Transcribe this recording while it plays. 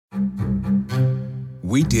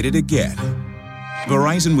We did it again.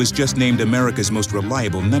 Verizon was just named America's most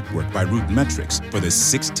reliable network by RootMetrics for the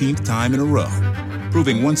 16th time in a row,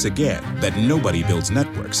 proving once again that nobody builds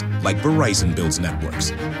networks like Verizon builds networks.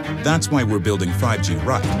 That's why we're building 5G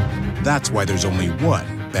right. That's why there's only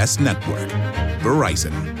one best network,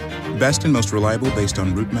 Verizon. Best and most reliable based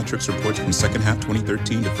on RootMetrics reports from second half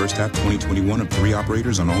 2013 to first half 2021 of 3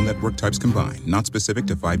 operators on all network types combined, not specific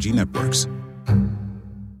to 5G networks.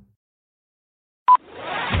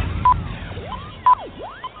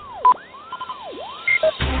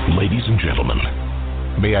 Ladies and gentlemen,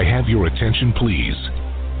 may I have your attention, please?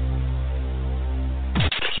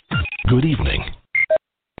 Good evening.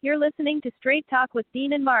 You're listening to Straight Talk with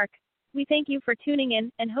Dean and Mark. We thank you for tuning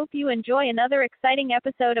in and hope you enjoy another exciting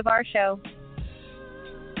episode of our show.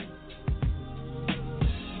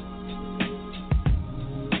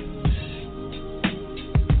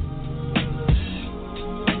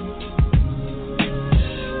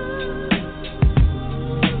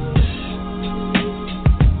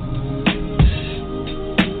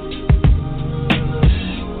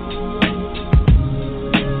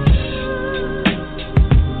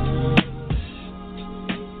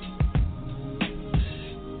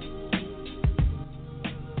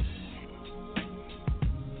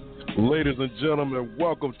 Ladies and gentlemen,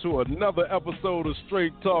 welcome to another episode of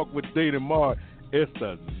Straight Talk with Dean and Mark. It's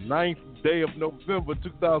the 9th day of November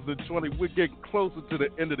 2020. We're getting closer to the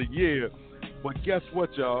end of the year. But guess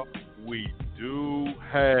what, y'all? We do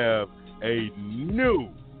have a new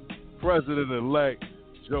president-elect,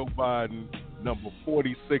 Joe Biden. Number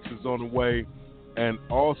 46 is on the way. And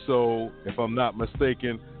also, if I'm not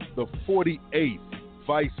mistaken, the 48th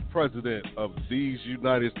vice president of these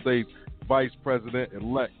United States, Vice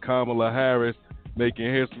President-elect Kamala Harris,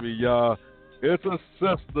 making history, y'all. It's a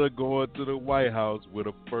sister going to the White House with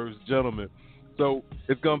a first gentleman. So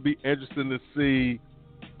it's going to be interesting to see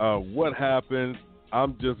what happens.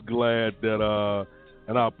 I'm just glad that,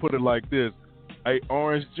 and I'll put it like this, hey,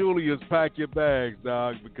 Orange Julius, pack your bags,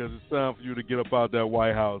 dog, because it's time for you to get up out that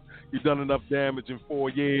White House. You've done enough damage in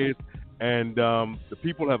 4 years, and the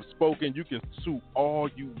people have spoken. You can sue all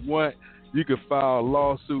you want. You can file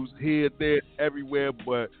lawsuits here, there, everywhere,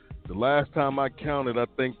 but the last time I counted, I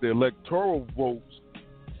think the electoral votes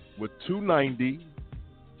were 290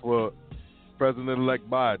 for President-elect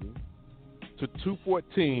Biden to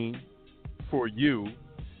 214 for you.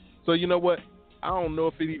 So you know what? I don't know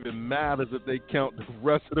if it even matters if they count the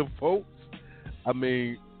rest of the votes. I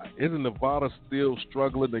mean, isn't Nevada still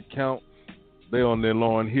struggling to count? They're on their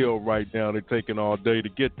Laurel Hill right now. They're taking all day to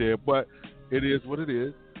get there, but it is what it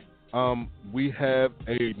is. We have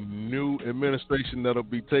a new administration that'll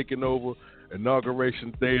be taking over.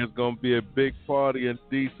 Inauguration Day is going to be a big party in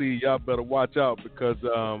D.C. Y'all better watch out because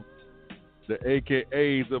the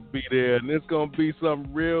AKAs will be there, and it's going to be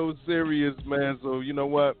something real serious, man. So you know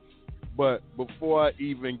what? But before I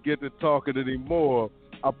even get to talking anymore,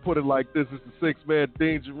 I'll put it like this. It's the six-man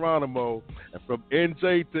Dean Geronimo, and from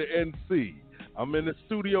NJ to NC, I'm in the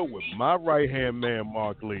studio with my right-hand man,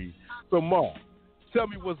 Mark Lee. So, Mark, tell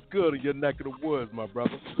me what's good in your neck of the woods, my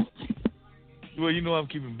brother. Well, you know I'm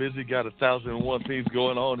keeping busy. Got 1,001 things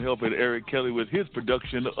going on, helping Eric Kelly with his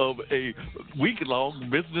production of a week-long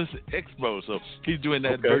business expo. So he's doing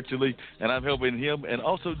that virtually, and I'm helping him and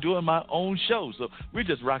also doing my own show. So we're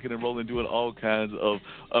just rocking and rolling, doing all kinds of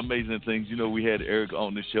amazing things. You know, we had Eric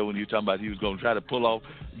on the show, and he was talking about he was going to try to pull off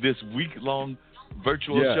this week-long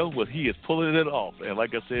virtual show. Well, he is pulling it off, and like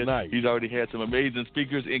I said, he's already had some amazing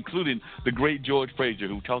speakers, including the great George Fraser,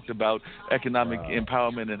 who talked about economic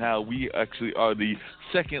empowerment and how we actually are the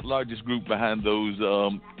second largest group behind those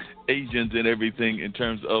Asians and everything in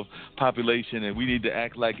terms of population, and we need to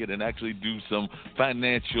act like it and actually do some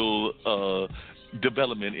financial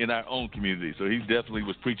development in our own community. So he definitely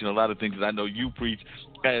was preaching a lot of things that I know you preach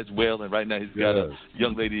as well, and right now he's got a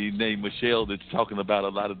young lady named Michelle that's talking about a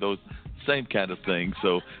lot of those same kind of thing.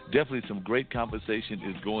 So definitely some great conversation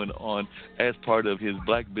is going on as part of his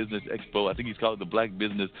Black Business Expo. I think he's called it the Black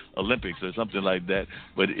Business Olympics or something like that.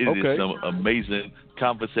 But it is some amazing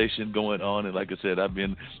conversation going on. And like I said, I've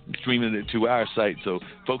been streaming it to our site. So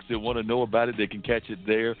folks that want to know about it, they can catch it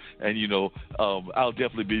there. And, you know, I'll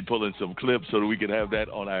definitely be pulling some clips so that we can have that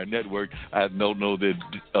on our network. I don't know that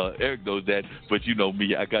Eric knows that, but you know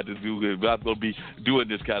me, I got to do it. If I'm going to be doing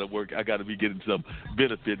this kind of work, I got to be getting some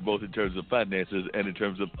benefit both in terms of finances and in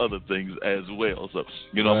terms of other things as well. So,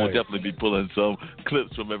 you know, I'm going to definitely be pulling some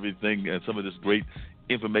clips from everything and some of this great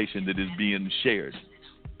information that is being shared.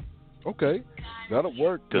 Okay, that'll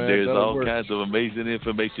work, because man. there's That'll all work. kinds of amazing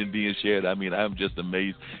information being shared. I mean, I'm just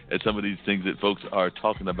amazed at some of these things that folks are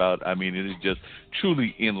talking about. I mean, it is just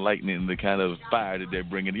truly enlightening, the kind of fire that they're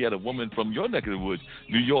bringing. He had a woman from your neck of the woods,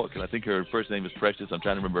 New York, and I think her first name is Precious. I'm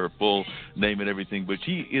trying to remember her full name and everything, but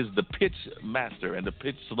she is the pitch master and the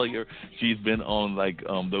pitch slayer. She's been on like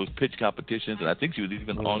those pitch competitions, and I think she was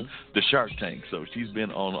even on the Shark Tank. So she's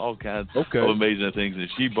been on all kinds of amazing things, and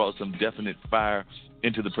she brought some definite fire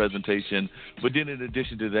into the presentation. But then in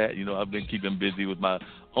addition to that, I've been keeping busy with my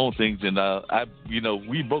own things, and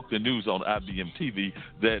we broke the news on IBM TV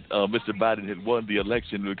that Mr. Biden had won the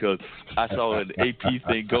election, because I saw an AP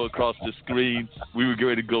thing go across the screen. We were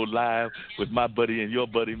getting to go live with my buddy and your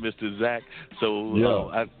buddy, Mr. Zach. So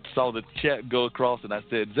I saw the chat go across, and I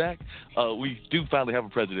said, Zach, we do finally have a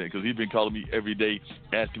president, because he's been calling me every day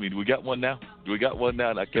asking me, do we got one now? Do we got one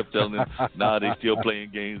now? And I kept telling him, nah, they still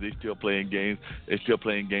playing games. They still playing games. They still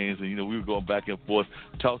playing games. And, we were going back and forth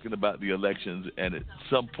talking about the elections. And at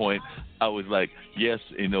some point, I was like, yes,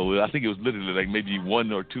 I think it was literally like maybe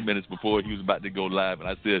 1 or 2 minutes before he was about to go live. And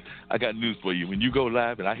I said, I got news for you. When you go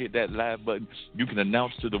live and I hit that live button, you can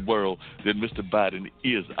announce to the world that Mr. Biden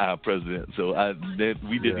is our president. So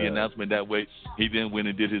we did the announcement that way. He then went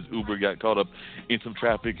and did his Uber, got caught up in some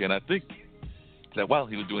traffic. And I think that while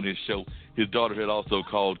he was doing his show, his daughter had also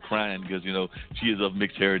called crying because, she is of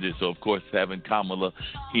mixed heritage. So, of course, having Kamala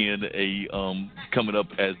coming up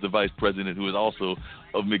as the vice president, who is also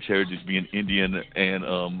of mixed heritage, being Indian,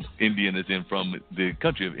 and Indian is in from the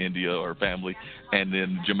country of India, or family, and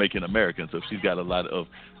then Jamaican American. So she's got a lot of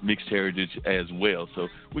mixed heritage as well. So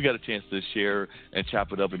we got a chance to share and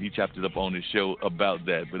chop it up, and he chopped it up on his show about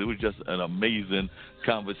that. But it was just an amazing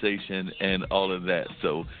conversation and all of that.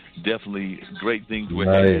 So definitely great things were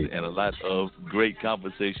had, and a lot of great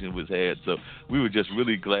conversation was had. So we were just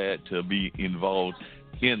really glad to be involved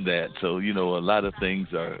in that. So, a lot of things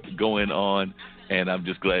are going on, and I'm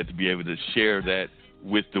just glad to be able to share that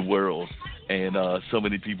with the world. And so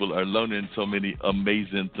many people are learning so many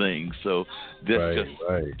amazing things. So that's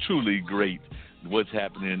truly great what's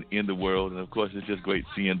happening in the world. And, of course, it's just great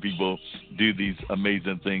seeing people do these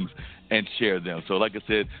amazing things and share them. So, like I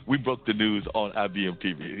said, we broke the news on IBM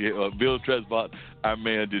TV. Bill Tresbot, our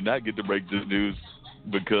man, did not get to break the news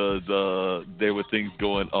because there were things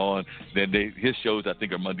going on. Then his shows, I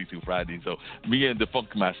think, are Monday through Friday. So me and the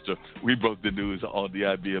Funk Master, we broke the news on the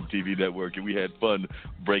IBM TV network, and we had fun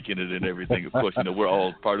breaking it and everything. Of course, we're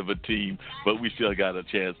all part of a team, but we still got a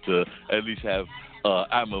chance to at least have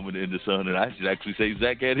our moment in the sun. And I should actually say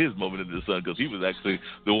Zach had his moment in the sun, because he was actually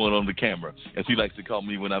the one on the camera. As he likes to call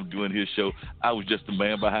me when I'm doing his show, I was just the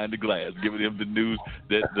man behind the glass, giving him the news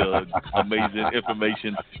that the amazing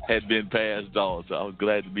information had been passed on. So I was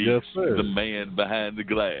glad to be the man behind the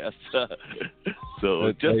glass.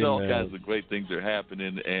 So just all kinds of great things are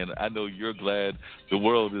happening, and I know you're glad. The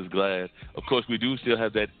world is glad. Of course, we do still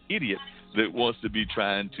have that idiot that wants to be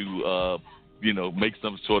trying to make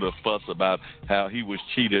some sort of fuss about how he was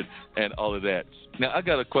cheated and all of that. Now, I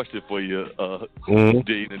got a question for you,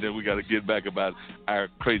 Dean, and then we got to get back about our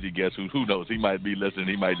crazy guest who knows? He might be listening.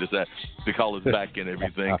 He might decide to call us back and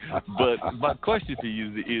everything. But my question to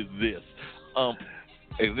you is this.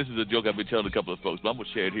 And this is a joke I've been telling a couple of folks, but I'm going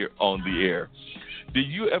to share it here on the air. Do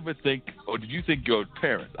you ever think, or did you think your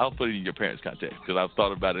parents, I'll put it in your parents' context, because I've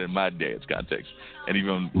thought about it in my dad's context, and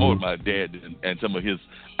even more my dad and some of his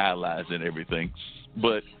allies and everything.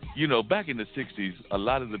 But, back in the 60s, a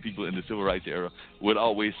lot of the people in the civil rights era would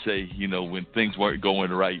always say, when things weren't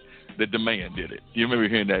going right, that the man did it. You remember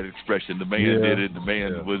hearing that expression, the man did it, the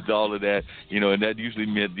man was all of that, and that usually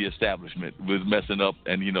meant the establishment was messing up,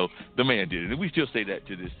 and, the man did it. And we still say that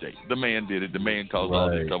to this day. The man did it. The man caused all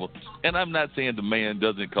this trouble. And I'm not saying the man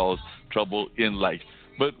doesn't cause trouble in life,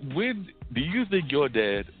 but when do you think your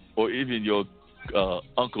dad or even your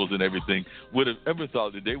uncles and everything would have ever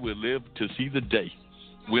thought that they would live to see the day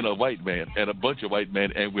when a white man and a bunch of white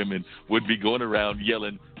men and women would be going around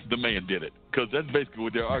yelling, the man did it? Because that's basically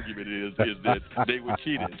what their argument is that they were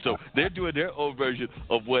cheated. So they're doing their own version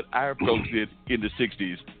of what our folks did in the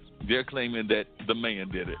 60s. They're claiming that the man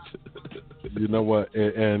did it. You know what?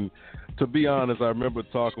 And to be honest, I remember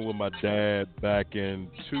talking with my dad back in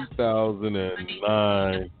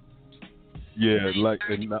 2009. Yeah, like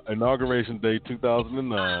Inauguration Day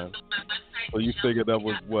 2009. So you figure that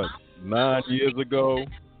was, 9 years ago?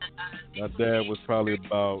 My dad was probably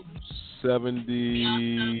about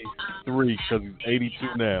 73, because he's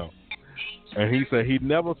 82 now. And he said he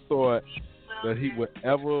never thought that he would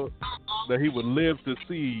live to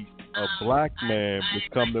see a black man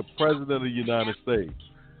become the president of the United States.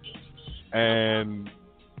 And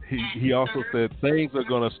he also said things are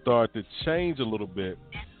going to start to change a little bit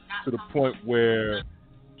to the point where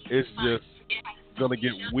it's just going to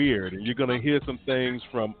get weird, and you're going to hear some things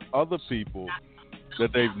from other people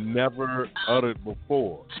that they've never uttered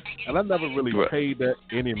before. And I never really paid that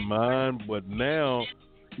any mind, but now,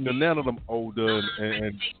 now that I'm older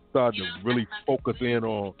and starting to really focus in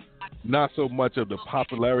on not so much of the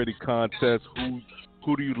popularity contest,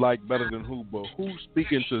 who do you like better than who, but who's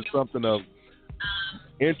speaking to something of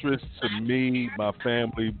interest to me, my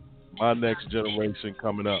family, my next generation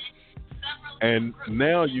coming up. And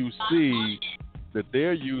now you see that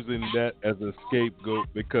they're using that as a scapegoat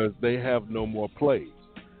because they have no more plays.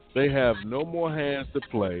 They have no more hands to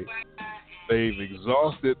play. They've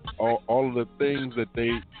exhausted all of the things that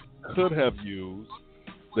they could have used.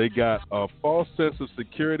 They got a false sense of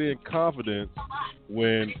security and confidence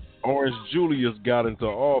when Orange Julius got into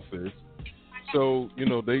office. So,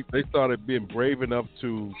 they started being brave enough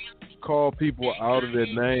to call people out of their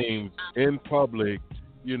names in public,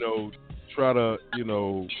 try to,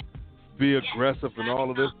 be aggressive and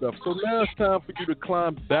all of this stuff. So now it's time for you to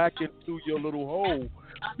climb back into your little hole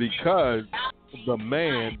because the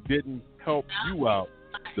man didn't help you out.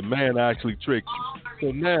 The man actually tricked you.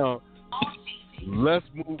 So now let's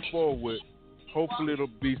move forward. Hopefully it'll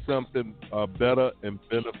be something better and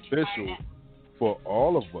beneficial for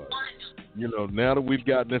all of us. Now that we've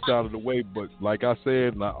gotten this out of the way, but like I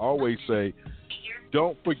said, and I always say,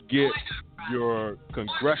 don't forget your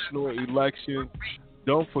congressional elections.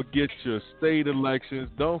 Don't forget your state elections.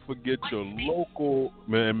 Don't forget your local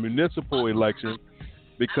and municipal elections,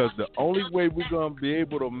 because the only way we're going to be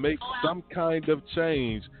able to make some kind of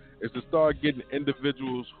change is to start getting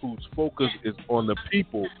individuals whose focus is on the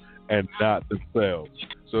people and not themselves.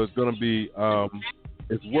 So it's going to be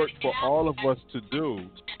it's work for all of us to do.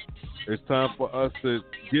 It's time for us to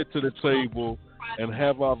get to the table and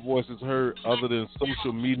have our voices heard other than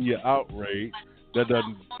social media outrage. That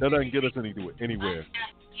doesn't get us anywhere.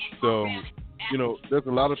 So, there's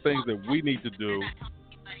a lot of things that we need to do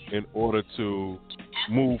in order to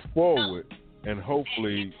move forward, and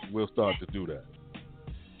hopefully we'll start to do that.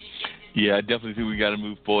 Yeah, I definitely think we got to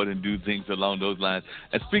move forward and do things along those lines.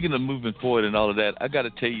 And speaking of moving forward and all of that, I got to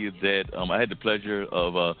tell you that I had the pleasure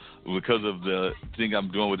of, because of the thing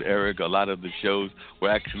I'm doing with Eric, a lot of the shows were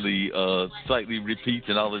actually slightly repeats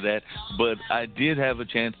and all of that. But I did have a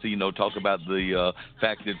chance to, talk about the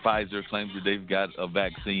fact that Pfizer claims that they've got a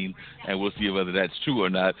vaccine, and we'll see whether that's true or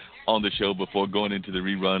not on the show before going into the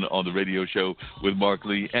rerun on the radio show with Mark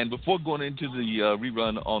Lee. And before going into the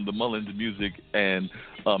rerun on the Mullins Music and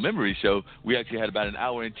Memory show, we actually had about an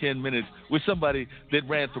hour and 10 minutes with somebody that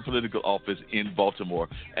ran for political office in Baltimore.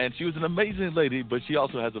 And she was an amazing lady, but she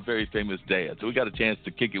also has a very famous dad. So we got a chance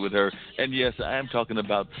to kick it with her. And, yes, I am talking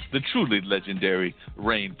about the truly legendary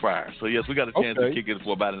Rain Pryor. So, yes, we got a chance to kick it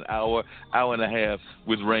for about an hour and a half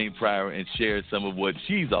with Rain Pryor and share some of what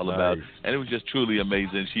she's all about. And it was just truly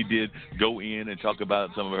amazing. She did go in and talk about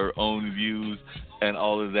some of her own views and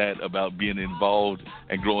all of that about being involved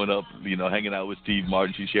and growing up, hanging out with Steve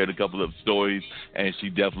Martin. She shared a couple of stories, and she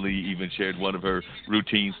definitely even shared one of her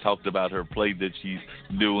routines, talked about her play that she's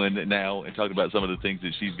doing now, and talked about some of the things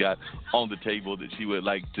that she's got on the table that she would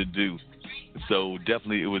like to do. So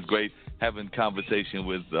definitely it was great having conversation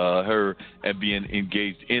with her and being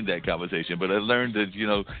engaged in that conversation. But I learned that,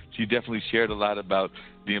 she definitely shared a lot about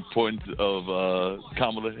the importance of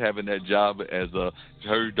Kamala having that job, as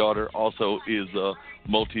her daughter also is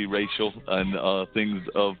multiracial and things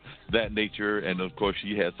of that nature. And, of course,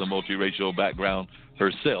 she has some multiracial background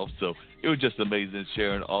herself. So it was just amazing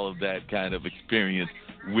sharing all of that kind of experience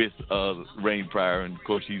with Rain Pryor. And, of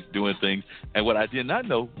course, she's doing things. And what I did not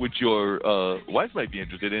know, which your wife might be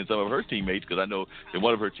interested in, some of her teammates, because I know that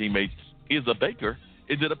one of her teammates is a baker,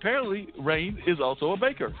 is that apparently Rain is also a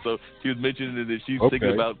baker. So she was mentioning that she's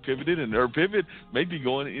thinking about pivoting, and her pivot may be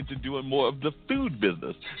going into doing more of the food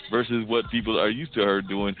business versus what people are used to her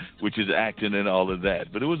doing, which is acting and all of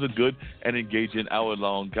that. But it was a good and engaging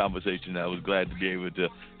hour-long conversation. I was glad to be able to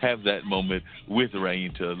have that moment with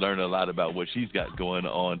Rain to learn a lot about what she's got going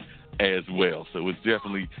on as well. So it was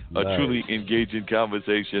definitely a truly engaging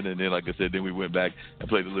conversation. And then, like I said, then we went back and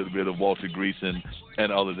played a little bit of Walter Greason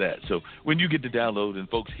and all of that. So when you get to download and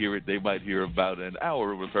folks hear it, they might hear about an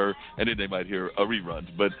hour with her, and then they might hear a rerun.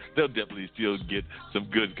 But they'll definitely still get some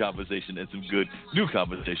good conversation and some good new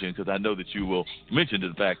conversation, because I know that you will mention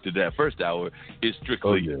the fact that that first hour is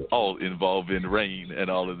strictly all involved in Rain and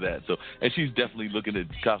all of that. So, and she's definitely looking at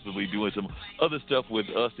possibly doing some other stuff with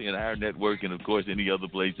us in our network, and, of course, any other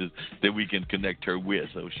places that we can connect her with.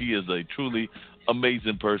 So she is a truly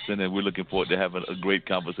amazing person, and we're looking forward to having a great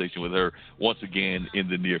conversation with her once again in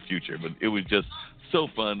the near future. But it was just so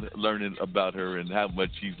fun learning about her and how much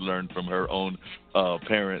she's learned from her own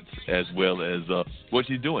parents as well as what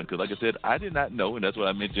she's doing. Because, like I said, I did not know, and that's what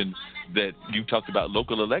I mentioned, that you talked about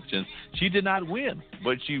local elections. She did not win,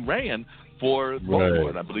 but she ran for Baltimore.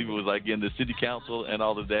 And I believe it was like in the city council and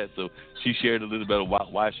all of that. So she shared a little bit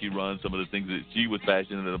about why she runs, some of the things that she was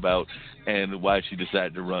passionate about, and why she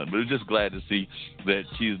decided to run. But I'm just glad to see that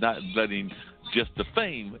she's not letting just the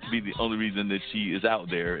fame be the only reason that she is out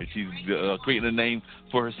there. And she's creating a name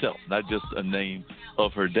for herself, not just a name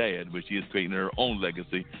of her dad, but she is creating her own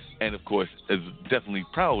legacy. And, of course, is definitely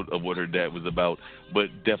proud of what her dad was about, but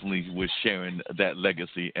definitely was sharing that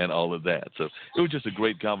legacy and all of that. So it was just a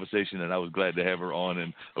great conversation, and I was glad to have her on.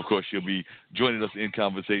 And, of course, she'll be joining us in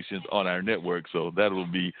conversations on our network, so that will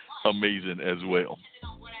be amazing as well.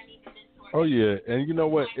 Oh, yeah. And you know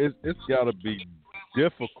what? It's got to be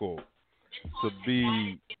difficult to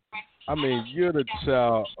be, I mean, you're the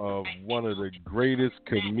child of one of the greatest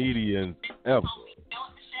comedians ever,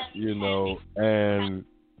 you know, and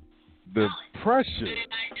the pressure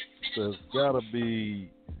there's got to be,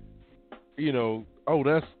 you know, oh,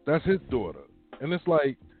 that's his daughter. And it's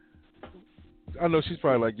like, I know she's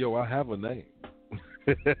probably like, yo, I have a name.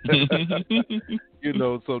 You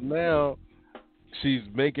know, so now she's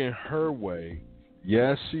making her way.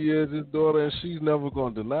 Yes, she is his daughter, and she's never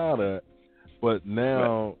going to deny that. But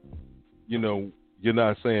now, you know, you're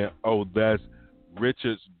not saying, oh, that's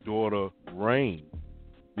Richard's daughter, Rain.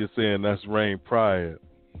 You're saying that's Rain Pryor.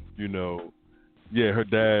 You know, yeah, her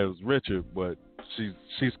dad was Richard, but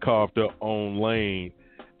she's carved her own lane,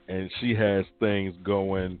 and she has things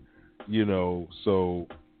going, you know. So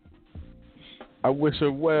I wish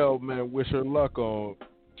her well, man. Wish her luck on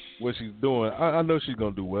what she's doing. I know she's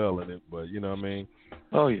going to do well in it, but you know what I mean?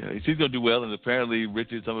 Oh, yeah. She's going to do well, and apparently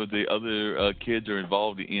Richard, some of the other kids are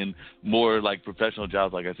involved in more like professional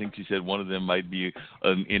jobs. Like I think she said one of them might be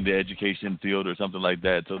in the education field or something like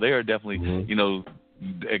that. So they are definitely, you know,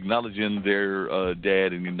 acknowledging their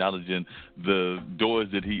dad and acknowledging the doors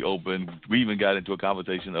that he opened. We even got into a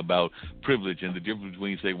conversation about privilege and the difference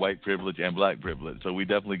between, say, white privilege and black privilege. So we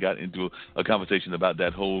definitely got into a conversation about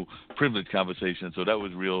that whole privilege conversation. So that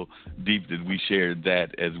was real deep that we shared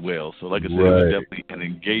that as well. So like I said, it was definitely an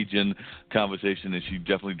engaging conversation, and she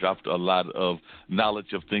definitely dropped a lot of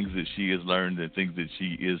knowledge of things that she has learned and things that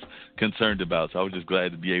she is concerned about. So I was just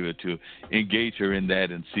glad to be able to engage her in that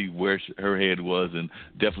and see where her head was, and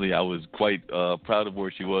definitely I was quite proud of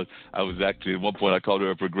where she was. I was actually, at one point I called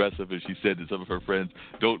her a progressive, and she said that some of her friends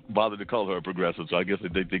don't bother to call her a progressive, so I guess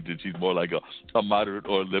that they think that she's more like a moderate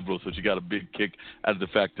or a liberal, so she got a big kick out of the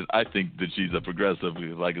fact that I think that she's a progressive.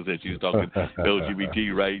 Like I said, she was talking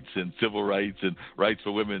LGBT rights and civil rights and rights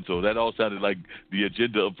for women, so that all sounded like the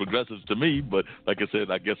agenda of progressives to me, but like I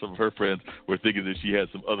said, I guess some of her friends were thinking that she had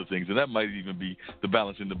some other things, and that might even be the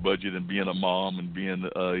balancing the budget and being a mom and being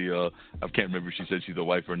I can't remember if she said she's a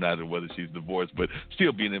wife or not, or whether she's divorced, but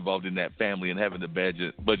still being involved in that family and having the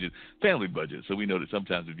family budget. So we know that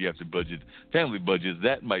sometimes if you have to budget family budgets,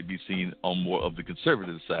 that might be seen on more of the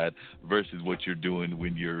conservative side versus what you're doing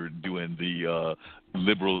when you're doing the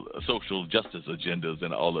liberal social justice agendas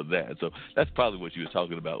and all of that. So that's probably what she was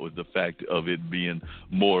talking about, was the fact of it being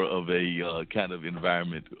more of a kind of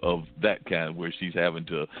environment of that kind where she's having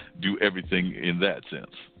to do everything in that sense.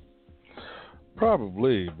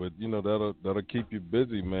 Probably, but you know that'll keep you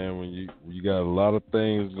busy, man. When you got a lot of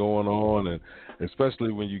things going on, and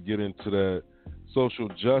especially when you get into that social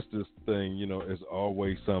justice thing, you know, it's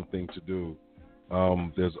always something to do.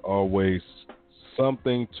 There's always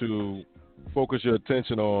something to focus your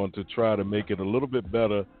attention on to try to make it a little bit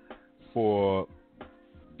better for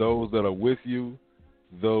those that are with you,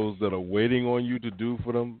 those that are waiting on you to do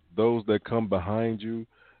for them, those that come behind you.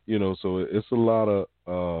 You know, so it's a lot of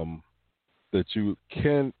that you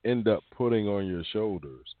can end up putting on your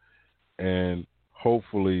shoulders, and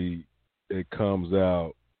hopefully it comes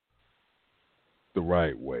out the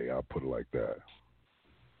right way. I'll put it like that.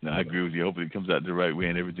 No, I agree with you. Hopefully it comes out the right way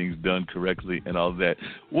and everything's done correctly and all that.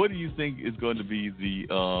 What do you think is going to be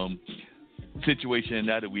the situation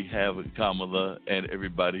now that we have Kamala and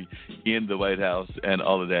everybody in the White House and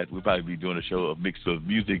all of that? We'll probably be doing a show of mix of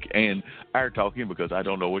music and our talking, because I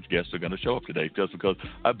don't know which guests are going to show up today, just because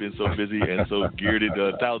I've been so busy and so geared into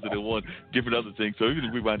 1,001 different other things. So even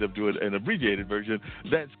if we wind up doing an abbreviated version,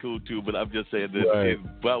 that's cool too. But I'm just saying that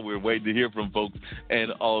while we're waiting to hear from folks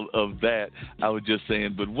and all of that, I was just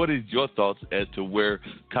saying, but what is your thoughts as to where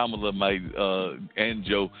Kamala might and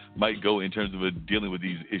Joe might go in terms of dealing with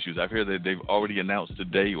these issues? I've heard that they've already announced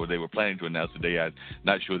today, or they were planning to announce today. I'm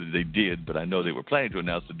not sure that they did, but I know they were planning to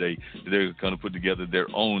announce today that they're going to put together their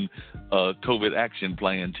own COVID action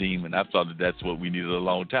plan team, and I thought that that's what we needed a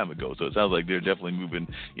long time ago. So it sounds like they're definitely moving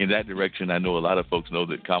in that direction. I know a lot of folks know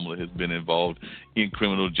that Kamala has been involved in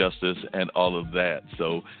criminal justice and all of that.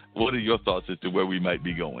 So what are your thoughts as to where we might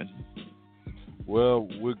be going? Well,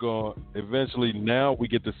 we're going to eventually, now we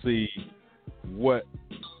get to see what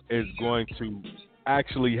is going to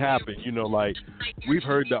actually happen. You know, like, we've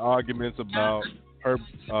heard the arguments about her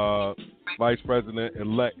Vice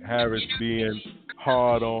President-elect Harris being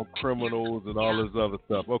hard on criminals and all this other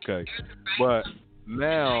stuff. Okay, but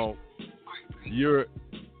now you're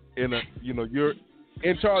you're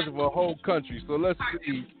in charge of a whole country. So let's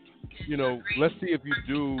see if you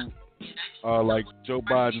do like Joe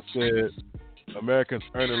Biden said, Americans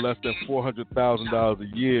earning less than $400,000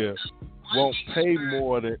 a year won't pay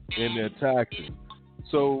more than in their taxes.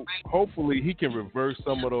 So hopefully he can reverse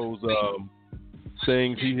some of those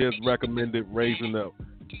things. He has recommended raising the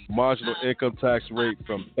marginal income tax rate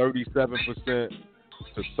from 37% to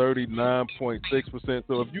 39.6%.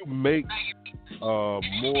 So if you make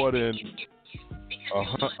more than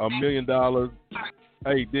 $1 million,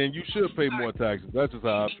 hey, then you should pay more taxes. That's just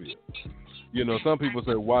how I feel. You know, some people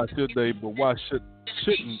say, why should they? But why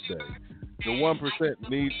shouldn't they? The 1%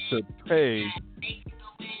 needs to pay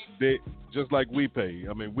just like we pay.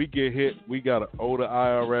 I mean, we get hit. We got to owe the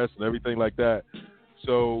IRS and everything like that.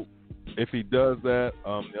 So if he does that,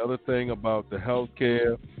 the other thing about the health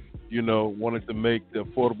care, wanted to make the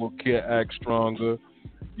Affordable Care Act stronger,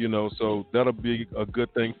 so that'll be a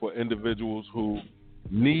good thing for individuals who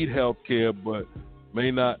need health care but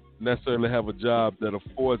may not necessarily have a job that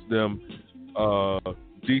affords them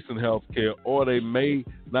decent health care, or they may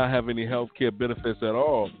not have any health care benefits at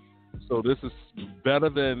all. So this is better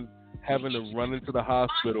than having to run into the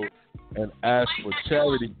hospital and ask for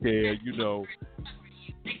charity care.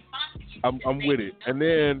 I'm with it. And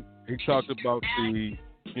then he talked about the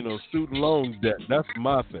student loan debt. That's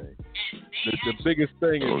my thing. The biggest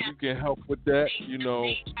thing is you can help with that,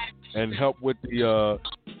 and help with the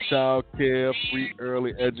child care, free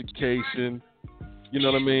early education. You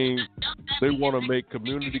know what I mean? They want to make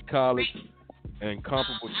community college and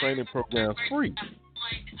comparable training programs free.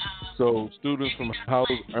 So students from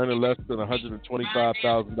households earning less than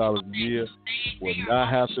 $125,000 a year will not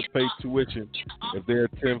have to pay tuition if they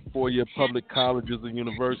attend four-year public colleges and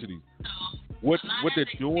universities. What they're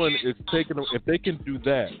doing is taking them. If they can do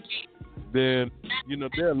that, then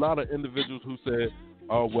there are a lot of individuals who say,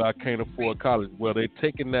 "Oh, well, I can't afford college." Well, they're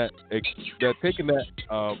taking that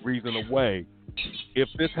reason away. If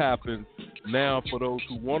this happens now, for those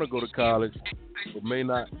who want to go to college but may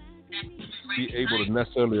not be able to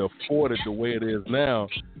necessarily afford it the way it is now,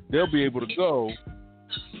 they'll be able to go,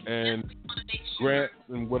 and grants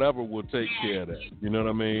and whatever will take care of that. You know what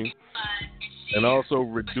I mean? And also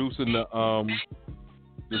reducing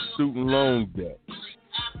the student loan debt.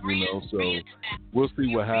 So we'll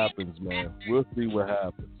see what happens, man. We'll see what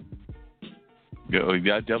happens. Yeah, I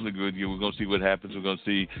definitely agree with you. We're going to see what happens. We're going to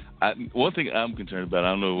see. One thing I'm concerned about, I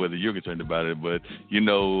don't know whether you're concerned about it, but,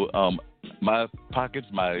 my pockets,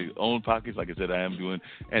 my own pockets, like I said, I am doing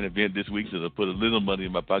an event this week, so to put a little money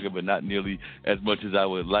in my pocket, but not nearly as much as I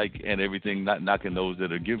would like, and everything, not knocking those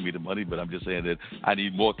that are giving me the money, but I'm just saying that I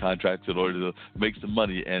need more contracts in order to make some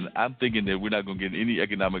money, and I'm thinking that we're not going to get any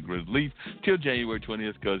economic relief till January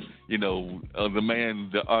 20th because, the man,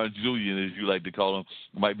 the Orange Julian, as you like to call him,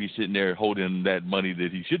 might be sitting there holding that money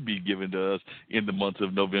that he should be giving to us in the months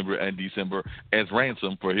of November and December as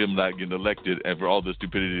ransom for him not getting elected and for all the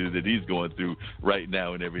stupidity that he's going through right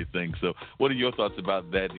now and everything. So what are your thoughts about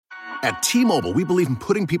that? At T-Mobile, we believe in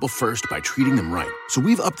putting people first by treating them right. So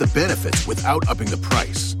we've upped the benefits without upping the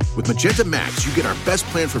price. With Magenta Max, you get our best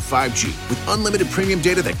plan for 5G with unlimited premium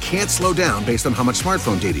data that can't slow down based on how much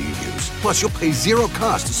smartphone data you use. Plus, you'll pay zero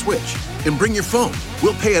cost to switch. And bring your phone.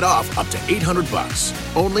 We'll pay it off up to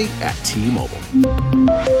 $800. Only at T-Mobile.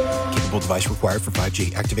 Capable device required for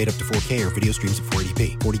 5G. Activate up to 4K or video streams at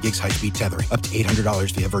 480p. 40 gigs high-speed tethering. Up to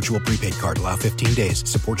 $800 via virtual prepaid card. Allow 15 days.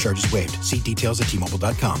 Support charges waived. See details at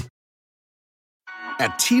T-Mobile.com.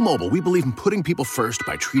 At T-Mobile, we believe in putting people first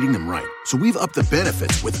by treating them right. So we've upped the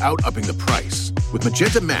benefits without upping the price. With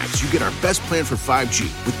Magenta Max, you get our best plan for 5G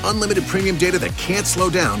with unlimited premium data that can't slow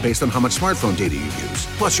down based on how much smartphone data you use.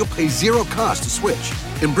 Plus, you'll pay zero cost to switch.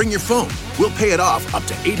 And bring your phone. We'll pay it off up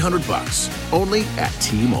to $800. Only at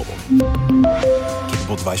T-Mobile.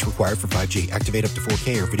 Capable device required for 5G. Activate up to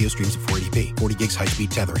 4K or video streams at 480p. 40 gigs high-speed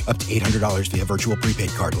tethering. Up to $800 via virtual prepaid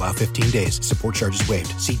card. Allow 15 days. Support charges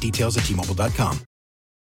waived. See details at T-Mobile.com.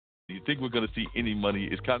 Do you think we're going to see any money?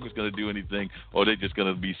 Is Congress going to do anything, or are they just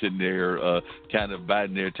going to be sitting there kind of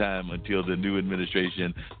biding their time until the new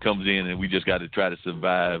administration comes in and we just got to try to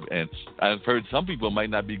survive? And I've heard some people might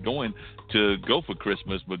not be going to go for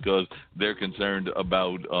Christmas because they're concerned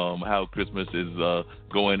about how Christmas is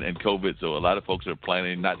going and COVID. So a lot of folks are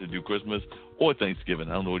planning not to do Christmas or Thanksgiving.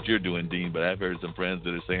 I don't know what you're doing, Dean, but I've heard some friends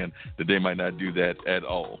that are saying that they might not do that at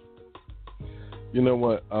all. You know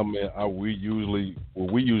what? I mean, we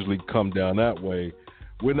usually come down that way.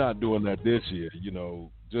 We're not doing that this year, you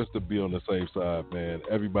know, just to be on the safe side, man.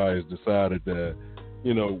 Everybody's decided that,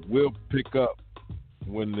 you know, we'll pick up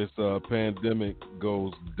when this pandemic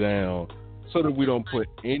goes down so that we don't put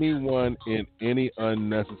anyone in any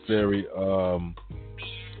unnecessary,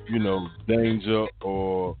 you know, danger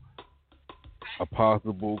or a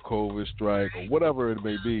possible COVID strike or whatever it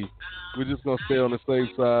may be. We're just going to stay on the safe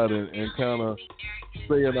side and kind of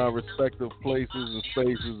stay in our respective places and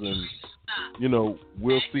spaces, and, you know,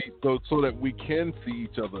 we'll see so that we can see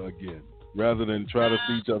each other again rather than try to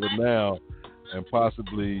see each other now and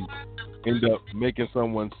possibly end up making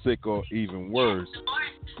someone sick or even worse.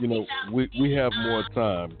 You know, we have more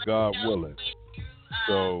time, God willing.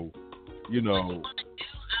 So, you know,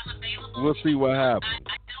 we'll see what happens.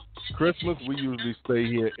 Christmas, we usually stay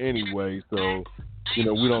here anyway, so, you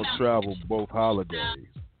know, we don't travel both holidays.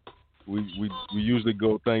 We usually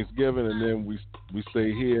go Thanksgiving, and then we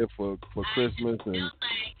stay here for Christmas and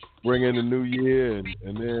bring in the new year,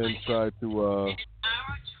 and then try to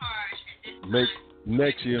make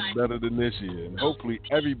next year better than this year. And hopefully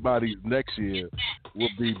everybody's next year will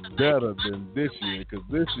be better than this year, because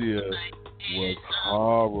this year was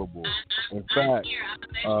horrible. In fact,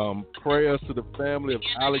 prayers to the family of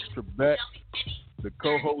Alex Trebek, the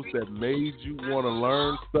co-host that made you want to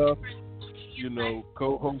learn stuff. You know,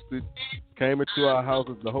 co-hosted, came into our house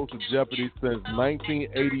as the host of Jeopardy since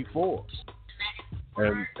 1984.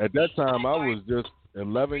 And at that time, I was just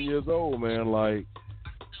 11 years old, man. Like,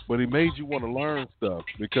 but he made you want to learn stuff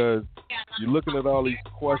because you're looking at all these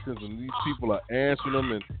questions and these people are answering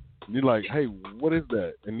them, and you're like, hey, what is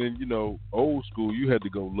that? And then, you know, old school, you had to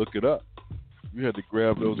go look it up. You had to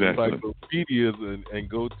grab those encyclopedias and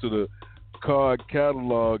go to the card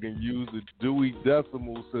catalog and use the Dewey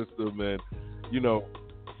Decimal System, and, you know,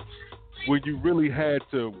 where you really had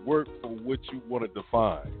to work for what you wanted to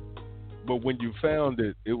find. But when you found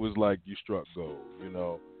it, it was like you struck gold, you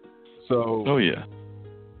know. So, oh yeah,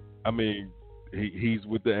 I mean, he's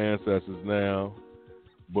with the ancestors now,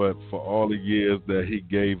 but for all the years that he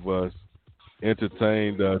gave us,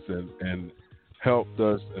 entertained us, and helped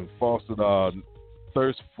us and fostered our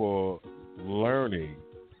thirst for learning,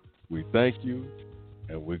 we thank you,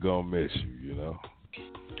 and we're going to miss you, you know.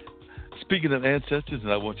 Speaking of ancestors, and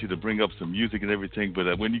I want you to bring up some music and everything,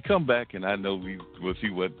 but when you come back, and I know we will see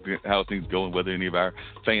how things go and whether any of our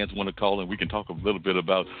fans want to call, and we can talk a little bit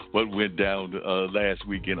about what went down last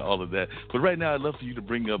week and all of that. But right now, I'd love for you to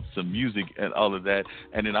bring up some music and all of that,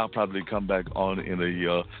 and then I'll probably come back on in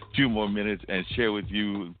a few more minutes and share with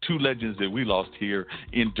you two legends that we lost here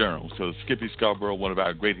in Durham. So Skippy Scarborough, one of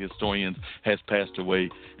our great historians, has passed away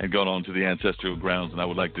and gone on to the ancestral grounds, and I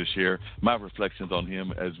would like to share my reflections on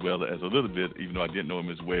him as well as a little bit, even though I didn't know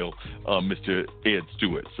him as well, Mr. Ed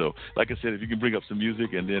Stewart. So, like I said, if you can bring up some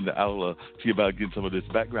music, and then I'll see about getting some of this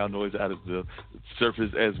background noise out of the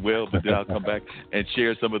surface as well, but then I'll come back and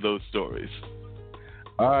share some of those stories.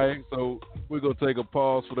 All right, so we're going to take a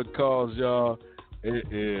pause for the calls, y'all.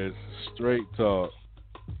 It is Straight Talk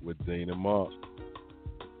with Dean and Mark.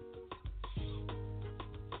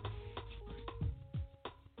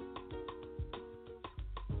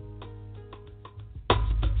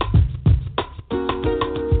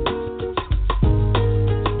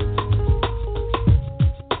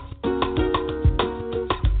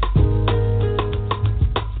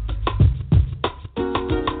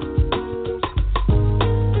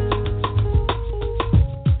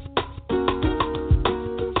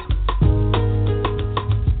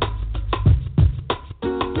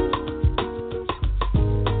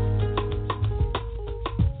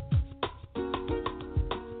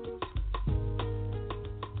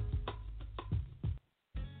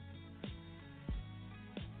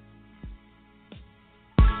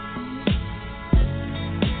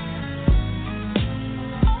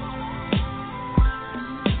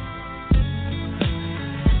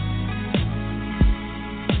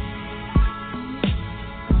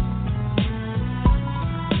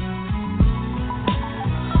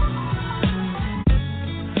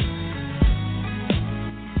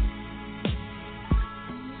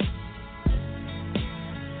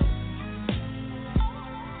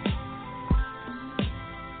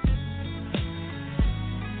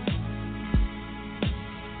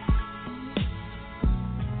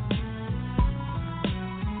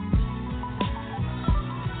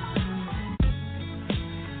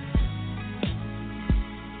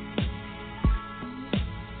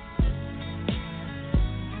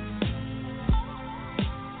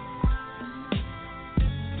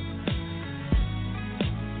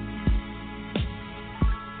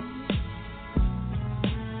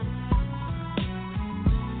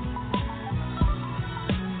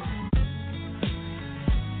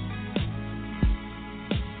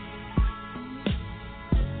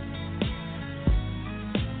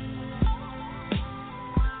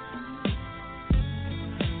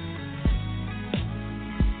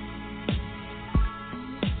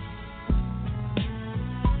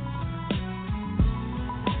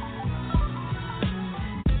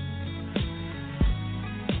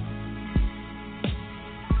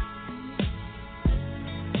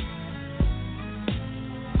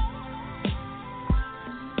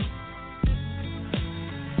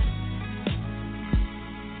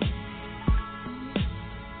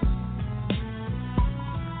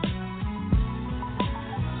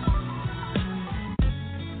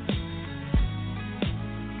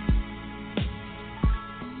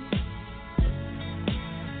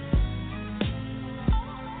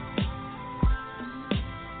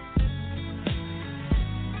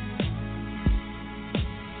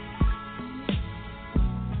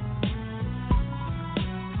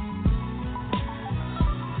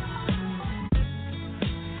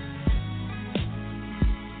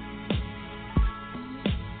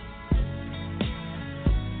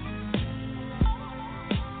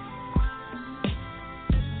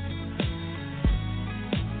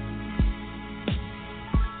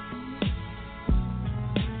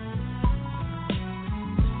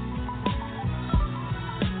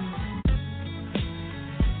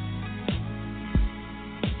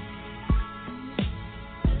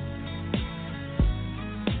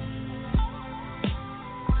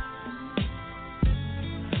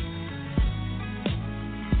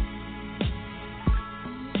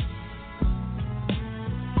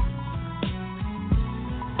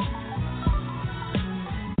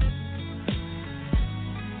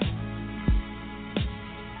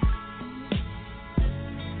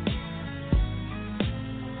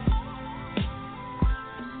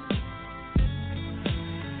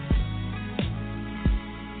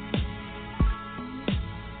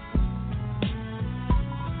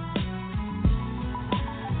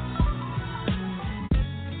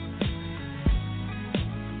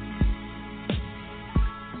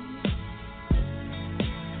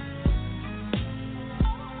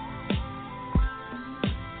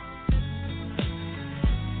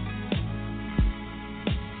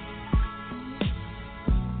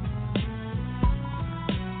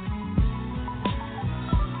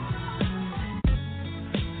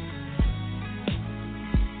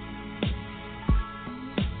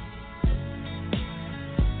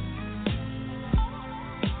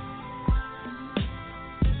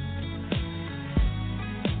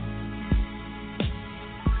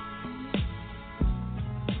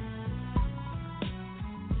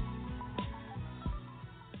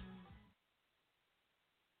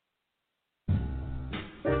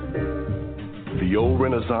 The old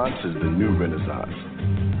Renaissance is the new Renaissance,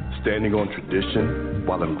 standing on tradition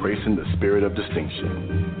while embracing the spirit of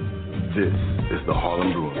distinction. This is the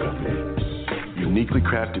Harlem Brewing Company. Uniquely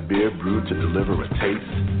crafted beer brewed to deliver a taste,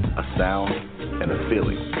 a sound, and a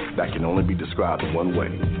feeling that can only be described in one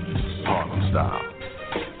way, Harlem style.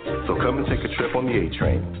 So come and take a trip on the A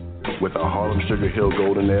Train with our Harlem Sugar Hill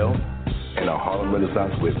Golden Ale and our Harlem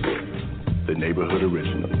Renaissance Whiskey, the neighborhood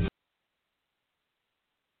original.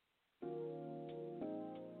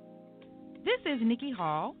 This is Nikki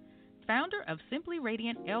Hall, founder of Simply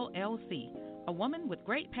Radiant LLC, a woman with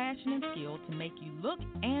great passion and skill to make you look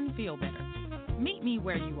and feel better. Meet me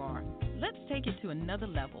where you are. Let's take it to another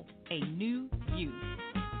level, a new you.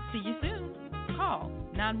 See you soon. Call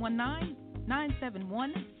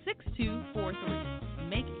 919-971-6243.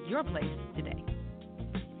 Make your place today.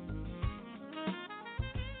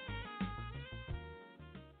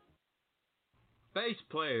 Bass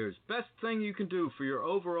players, best thing you can do for your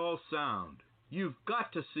overall sound. You've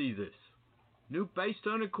got to see this. New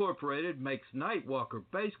Basstone Incorporated makes Nightwalker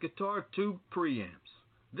bass guitar tube preamps.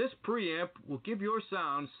 This preamp will give your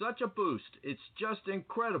sound such a boost, it's just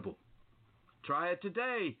incredible. Try it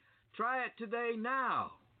today. Try it today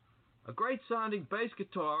now. A great sounding bass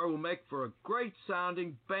guitar will make for a great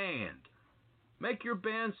sounding band. Make your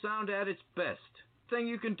band sound at its best. Thing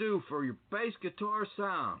you can do for your bass guitar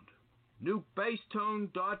sound.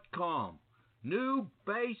 NewBassTone.com.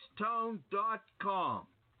 NewBassTone.com.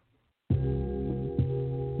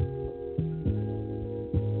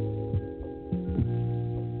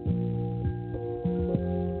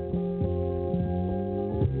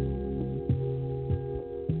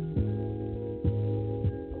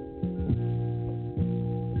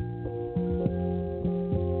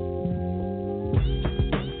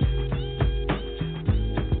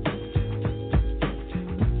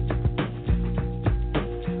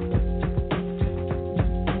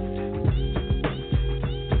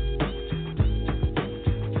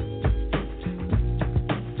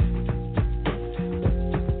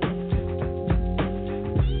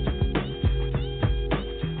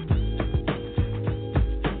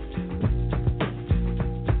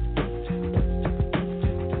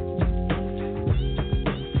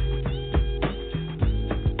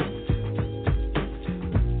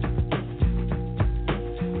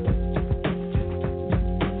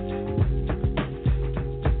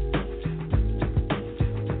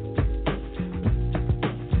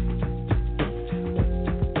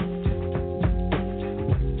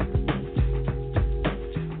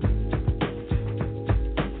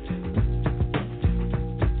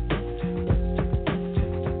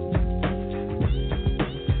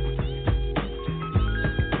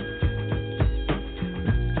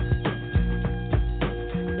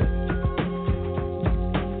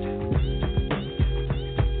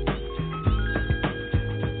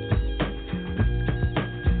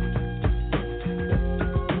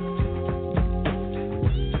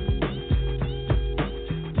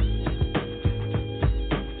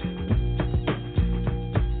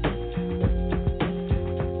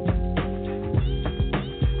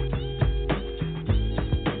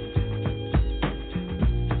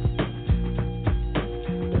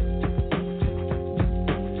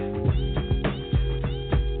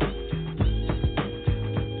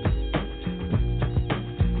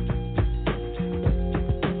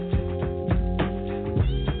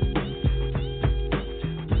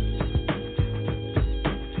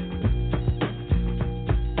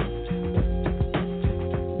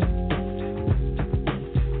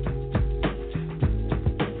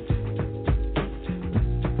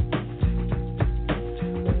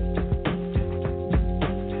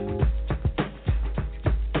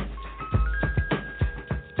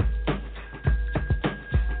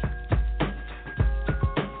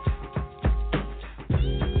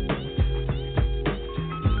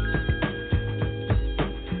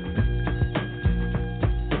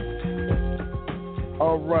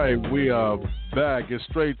 All right, we are back. It's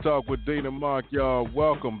Straight Talk with Dean and Mark, y'all.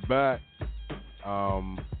 Welcome back.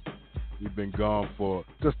 We've been gone for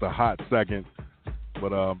just a hot second,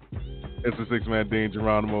 but it's the six-man Dean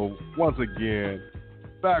Geronimo once again,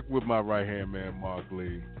 back with my right-hand man, Mark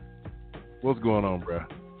Lee. What's going on, bro?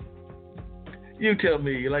 You tell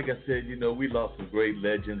me. Like I said, we lost some great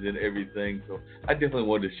legends and everything, so I definitely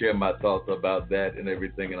wanted to share my thoughts about that and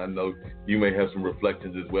everything, and I know you may have some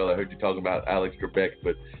reflections as well. I heard you talking about Alex Trebek,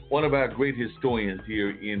 but one of our great historians here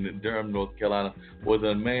in Durham, North Carolina, was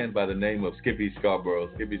a man by the name of Skippy Scarborough.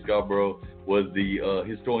 Skippy Scarborough was the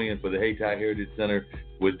historian for the Hayti Heritage Center,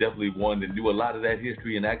 was definitely one that knew a lot of that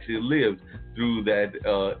history and actually lived through that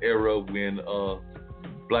era when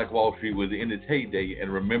Black Wall Street was in its heyday and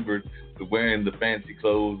remembered wearing the fancy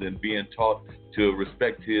clothes and being taught to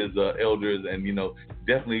respect his elders, and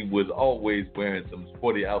definitely was always wearing some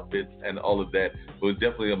sporty outfits and all of that. Was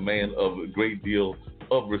definitely a man of a great deal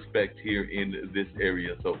of respect here in this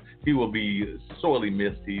area. So he will be sorely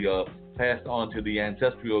missed. He passed on to the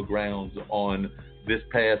ancestral grounds on this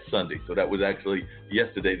past Sunday. So that was actually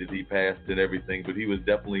yesterday that he passed and everything. But he was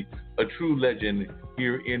definitely a true legend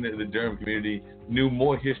here in the Durham community. Knew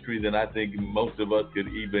more history than I think most of us could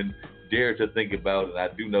even dare to think about. And I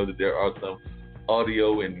do know that there are some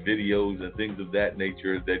audio and videos and things of that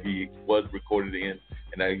nature that he was recorded in.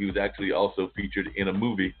 And he was actually also featured in a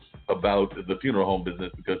movie about the funeral home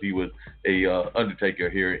business because he was a undertaker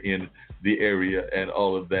here in the area and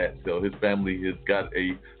all of that. So his family has got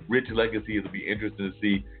a rich legacy. It'll be interesting to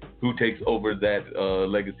see who takes over that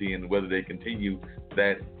legacy and whether they continue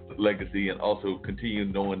that legacy and also continue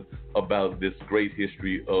knowing about this great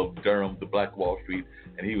history of Durham, the Black Wall Street.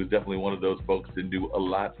 And he was definitely one of those folks that knew a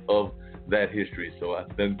lot of that history. So I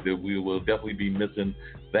think that we will definitely be missing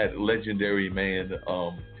that legendary man,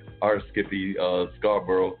 R. Skippy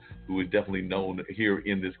Scarborough, who was definitely known here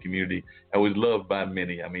in this community and was loved by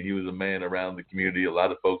many. I mean, he was a man around the community. A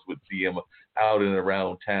lot of folks would see him out and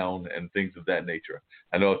around town and things of that nature.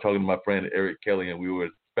 I know I was talking to my friend Eric Kelly, and we were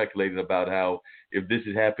speculating about how if this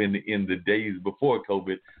had happened in the days before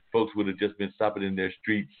COVID, folks would have just been stopping in their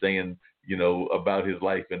streets saying, about his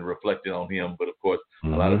life and reflecting on him. But of course, a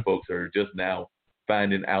lot of folks are just now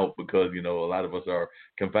finding out because, a lot of us are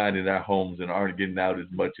confined in our homes and aren't getting out as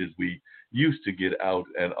much as we used to get out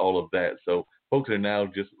and all of that. So folks are now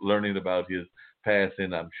just learning about his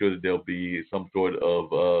passing. I'm sure that there'll be some sort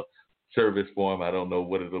of service for him. I don't know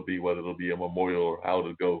what it'll be, whether it'll be a memorial or how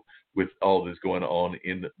it'll go with all this going on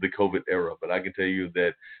in the COVID era. But I can tell you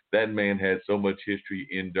that that man had so much history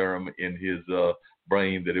in Durham in his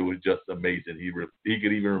brain that it was just amazing. He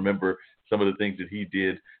could even remember some of the things that he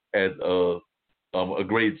did as a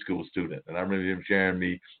grade school student. And I remember him sharing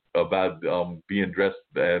me about being dressed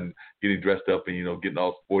and getting dressed up and, getting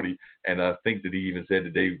all sporty. And I think that he even said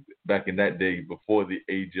today, back in that day, before the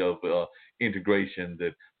age of integration,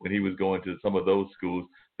 that when he was going to some of those schools,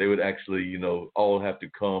 they would actually, all have to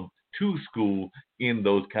come to school in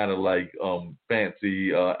those kind of like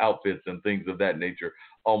fancy outfits and things of that nature,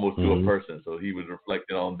 almost to a person. So he was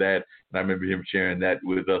reflecting on that. And I remember him sharing that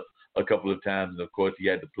with us a couple of times. And of course, he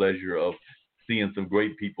had the pleasure of seeing some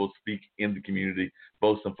great people speak in the community,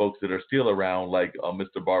 both some folks that are still around, like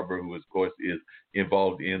Mr. Barber, who, of course, is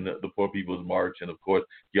involved in the Poor People's March. And, of course,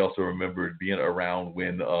 he also remembered being around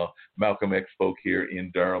when Malcolm X spoke here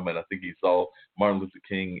in Durham. And I think he saw Martin Luther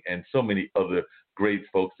King and so many other great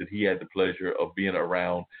folks that he had the pleasure of being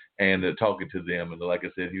around and talking to them. And like I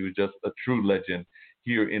said, he was just a true legend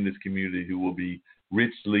here in this community who will be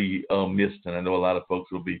richly missed. And I know a lot of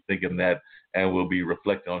folks will be thinking that and will be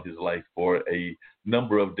reflecting on his life for a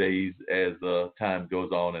number of days as time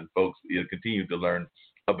goes on and folks continue to learn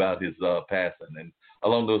about his passing. And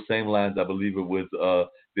along those same lines, I believe it was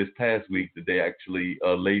this past week that they actually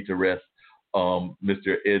laid to rest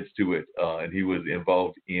Mr. Ed Stewart, and he was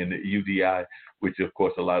involved in UDI, which of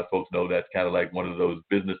course a lot of folks know that's kind of like one of those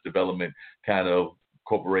business development kind of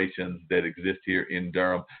corporations that exist here in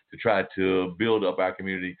Durham to try to build up our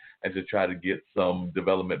community and to try to get some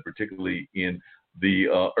development, particularly in the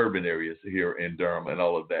urban areas here in Durham and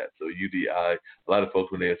all of that. So UDI, a lot of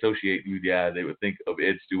folks, when they associate UDI, they would think of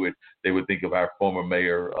Ed Stewart. They would think of our former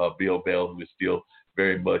mayor, Bill Bell, who is still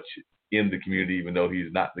very much in the community, even though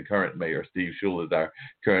he's not the current mayor. Steve Schul is our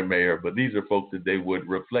current mayor. But these are folks that they would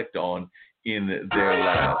reflect on in their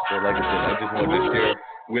lives. So like I said, I just wanted to share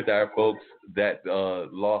with our folks that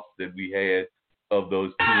loss that we had of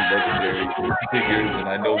those two legendary figures. And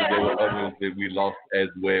I know that there were others that we lost as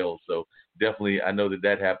well. So definitely, I know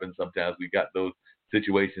that happens sometimes. We got those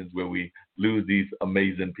situations where we lose these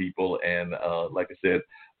amazing people. And like I said,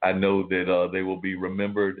 I know that they will be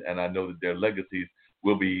remembered, and I know that their legacies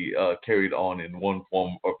will be carried on in one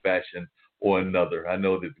form or fashion or another. I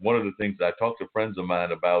know that one of the things I talk to friends of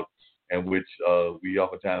mine about, and which we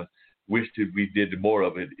oftentimes wish that we did more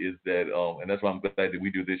of it, is that, and that's why I'm glad that we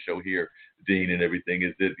do this show here, Dean, and everything,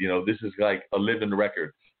 is that, this is like a living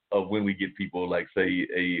record of when we get people like, say,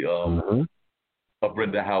 a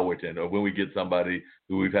Brenda Howerton, or when we get somebody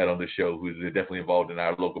who we've had on the show who's definitely involved in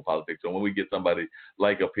our local politics, or when we get somebody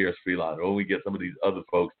like a Pierce Freelon, or when we get some of these other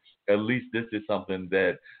folks. At least this is something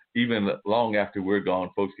that even long after we're gone,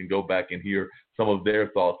 folks can go back and hear some of their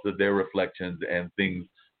thoughts, their reflections, and things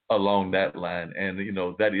along that line. And,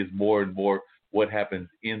 that is more and more what happens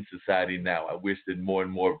in society now. I wish that more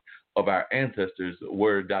and more of our ancestors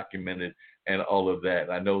were documented and all of that.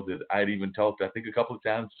 I know that I'd even talked, I think, a couple of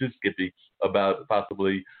times to Skippy about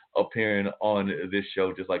possibly appearing on this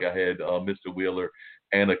show, just like I had Mr. Wheeler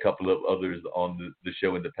and a couple of others on the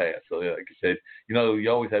show in the past. So like I said, you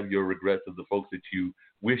always have your regrets of the folks that you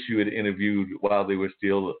wish you had interviewed while they were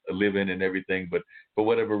still living and everything, but for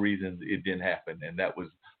whatever reasons, it didn't happen. And that was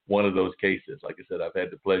one of those cases. Like I said, I've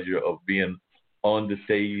had the pleasure of being on the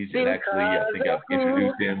stage, and actually I think I've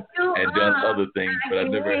introduced him and done other things, but I've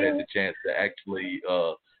never had the chance to actually,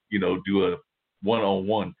 do a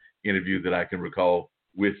one-on-one interview that I can recall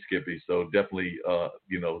with Skippy. So definitely,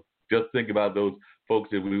 just think about those folks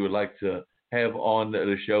that we would like to have on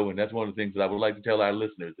the show. And that's one of the things that I would like to tell our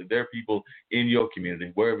listeners, that there are people in your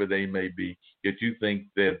community, wherever they may be, that you think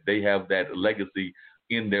that they have that legacy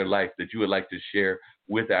in their life that you would like to share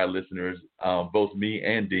with our listeners. Both me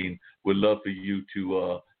and Dean would love for you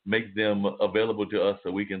to make them available to us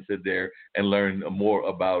so we can sit there and learn more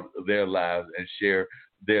about their lives and share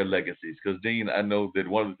their legacies. Because, Dean, I know that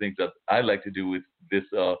one of the things that I like to do with this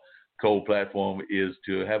Cole platform is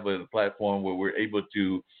to have a platform where we're able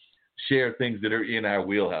to share things that are in our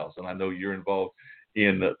wheelhouse. And I know you're involved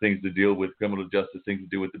in things to deal with criminal justice, things to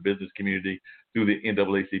do with the business community through the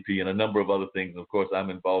NAACP and a number of other things. And of course, I'm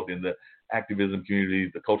involved in the activism community,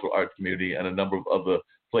 the cultural arts community, and a number of other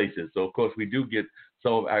places. So, of course, we do get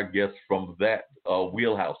some of our guests from that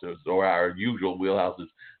wheelhouses or our usual wheelhouses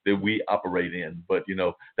that we operate in. But,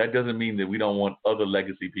 that doesn't mean that we don't want other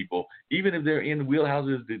legacy people, even if they're in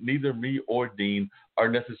wheelhouses that neither me or Dean are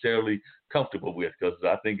necessarily comfortable with, because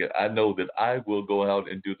I know that I will go out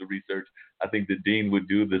and do the research. I think that Dean would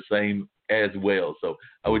do the same as well. So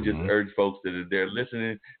I would just urge folks that if they're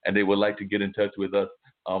listening and they would like to get in touch with us,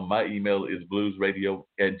 my email is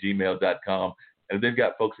bluesradio@gmail.com. And if they've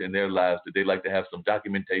got folks in their lives that they'd like to have some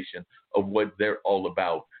documentation of what they're all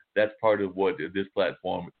about, that's part of what this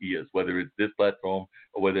platform is, whether it's this platform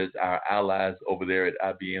or whether it's our allies over there at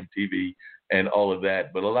IBM TV and all of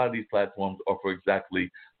that. But a lot of these platforms are for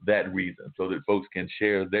exactly that reason, so that folks can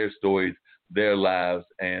share their stories, their lives,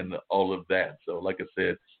 and all of that. So like I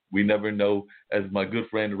said, we never know. As my good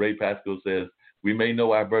friend Ray Pascal says, we may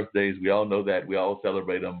know our birthdays. We all know that. We all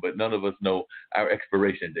celebrate them, but none of us know our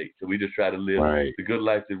expiration date. So we just try to live the good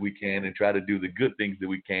life that we can and try to do the good things that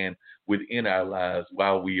we can within our lives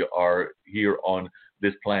while we are here on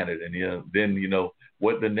this planet. And then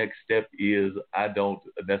what the next step is, I don't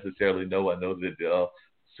necessarily know. I know that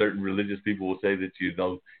certain religious people will say that you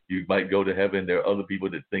might go to heaven. There are other people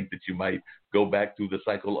that think that you might go back through the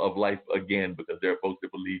cycle of life again, because there are folks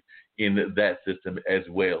that believe in that system as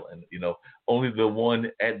well. And only the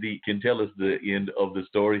one can tell us the end of the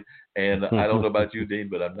story. And I don't know about you, Dean,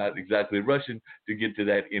 but I'm not exactly rushing to get to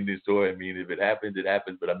that ending story. I mean, if it happens, it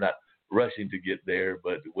happens, but I'm not rushing to get there.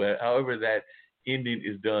 But however that ending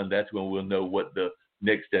is done, that's when we'll know what the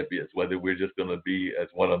next step is, whether we're just going to be, as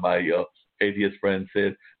one of my atheist friends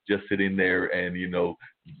said, just sitting there and,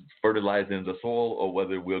 fertilizing the soil, or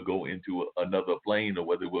whether we'll go into another plane, or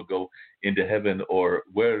whether we'll go into heaven, or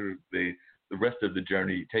where the rest of the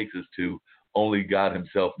journey takes us to. Only God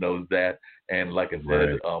himself knows that. And like I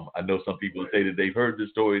said, I know some people say that they've heard the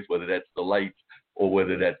stories, whether that's the lights or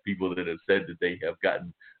whether that's people that have said that they have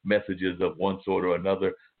gotten messages of one sort or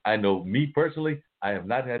another. I know, me personally, I have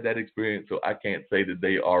not had that experience, so I can't say that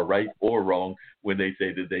they are right or wrong when they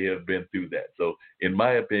say that they have been through that. So in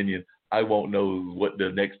my opinion, I won't know what the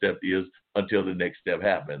next step is until the next step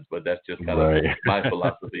happens. But that's just kind of my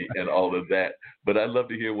philosophy and all of that. But I'd love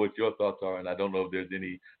to hear what your thoughts are. And I don't know if there's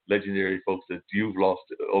any legendary folks that you've lost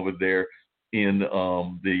over there in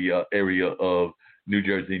the area of New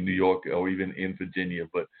Jersey, New York, or even in Virginia.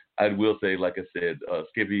 But I will say, like I said,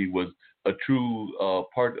 Skippy was a true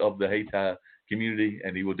part of the Hayti community,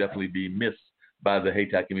 and he will definitely be missed by the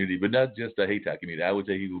Hayti community, but not just the Hayti community. I would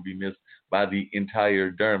say he will be missed by the entire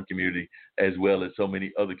Durham community, as well as so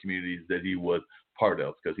many other communities that he was part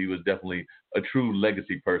of, because he was definitely a true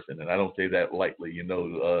legacy person. And I don't say that lightly.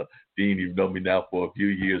 Dean, you've known me now for a few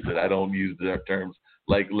years, that I don't use their terms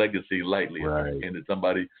like legacy lightly. And it's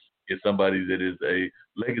somebody that is a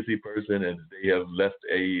legacy person, and they have left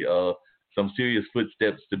some serious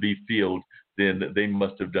footsteps to be filled, then they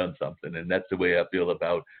must have done something. And that's the way I feel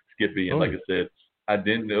about Skippy. And like I said, I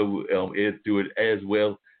didn't know Ed Stewart as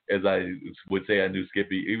well as I would say I knew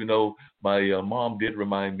Skippy, even though my mom did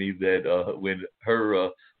remind me that when her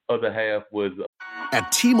other half was...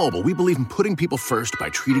 At T-Mobile, we believe in putting people first by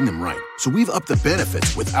treating them right. So we've upped the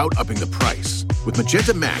benefits without upping the price. With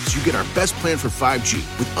Magenta Max, you get our best plan for 5G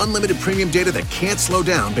with unlimited premium data that can't slow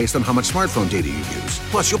down based on how much smartphone data you use.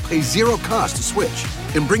 Plus, you'll pay zero cost to switch.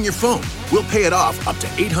 And bring your phone. We'll pay it off up to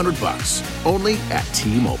 $800. Only at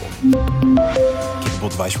T-Mobile. Capable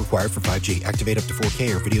device required for 5G. Activate up to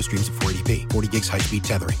 4K or video streams at 480p. 40 gigs high-speed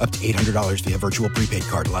tethering. Up to $800 via virtual prepaid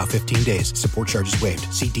card. Allow 15 days. Support charges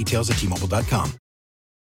waived. See details at T-Mobile.com.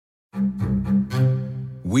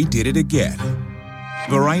 We did it again.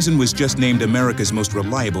 Verizon was just named America's most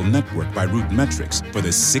reliable network by RootMetrics for the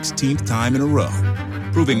 16th time in a row,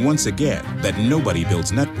 proving once again that nobody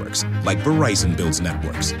builds networks like Verizon builds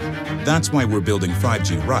networks. That's why we're building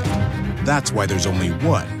 5G right. That's why there's only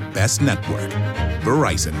one best network,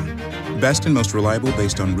 Verizon. Best and most reliable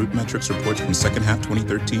based on RootMetrics reports from second half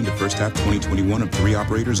 2013 to first half 2021 of 3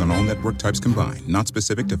 operators on all network types combined, not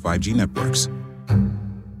specific to 5G networks.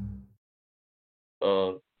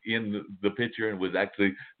 In the picture and was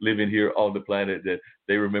actually living here on the planet, that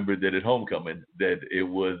they remembered that at homecoming that it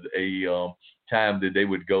was a time that they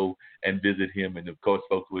would go and visit him, and of course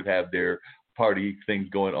folks would have their party things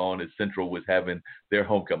going on as Central was having their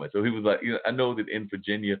homecoming. So he was like, I know that in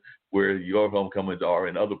Virginia where your homecomings are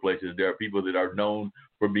and other places, there are people that are known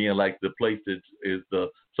for being like the place that is the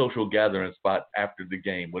social gathering spot after the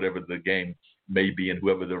game, whatever the game may be and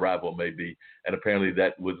whoever the rival may be. And apparently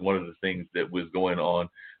that was one of the things that was going on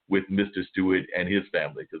with Mr. Stewart and his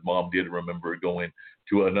family, because Mom did remember going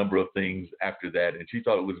to a number of things after that, and she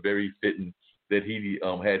thought it was very fitting that he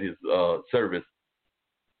had his service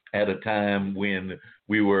at a time when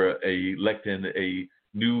we were electing a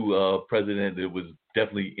new president that was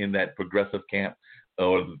definitely in that progressive camp,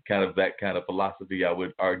 or kind of that kind of philosophy, I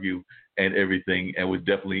would argue, and everything, and was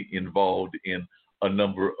definitely involved in a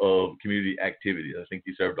number of community activities. I think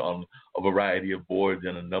he served on a variety of boards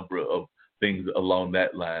and a number of things along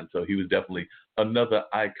that line. So he was definitely another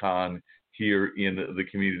icon here in the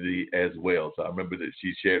community as well. So I remember that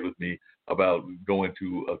she shared with me about going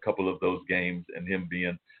to a couple of those games and him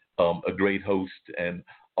being a great host and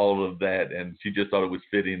all of that. And she just thought it was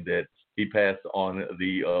fitting that he passed on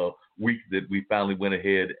the week that we finally went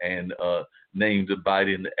ahead and named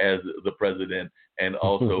Biden as the president. And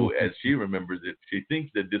also, as she remembers it, she thinks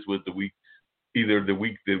that this was the week, either the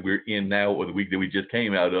week that we're in now or the week that we just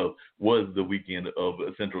came out of was the weekend of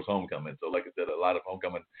Central's homecoming. So like I said, a lot of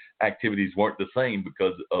homecoming activities weren't the same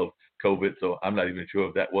because of COVID. So I'm not even sure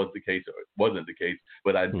if that was the case or it wasn't the case,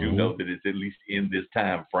 but I do know that it's at least in this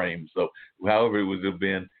time frame. So however it would have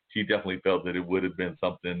been, she definitely felt that it would have been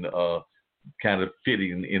something kind of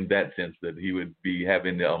fitting in that sense, that he would be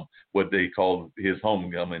having what they call his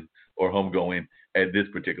homecoming or homegoing at this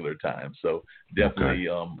particular time. So definitely,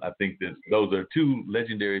 I think that those are two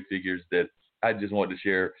legendary figures that I just wanted to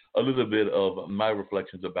share a little bit of my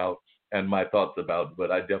reflections about and my thoughts about,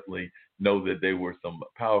 but I definitely know that they were some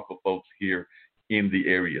powerful folks here in the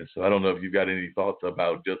area. So I don't know if you've got any thoughts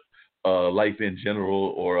about just life in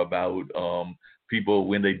general, or about people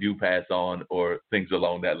when they do pass on, or things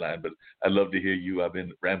along that line. But I'd love to hear you. I've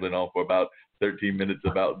been rambling on for about 13 minutes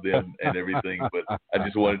about them and everything, but I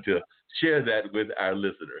just wanted to share that with our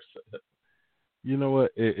listeners. You know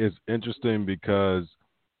what? It's interesting because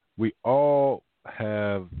we all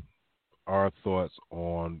have our thoughts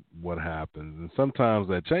on what happens, and sometimes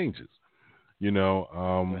that changes. You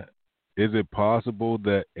know, is it possible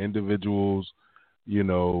that individuals, you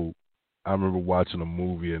know, I remember watching a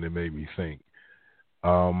movie and it made me think,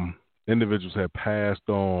 individuals had passed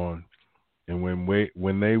on, and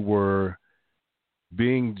when they were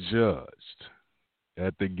being judged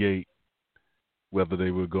at the gate, whether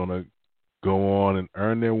they were going to go on and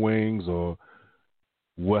earn their wings or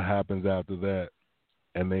what happens after that,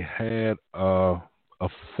 and they had a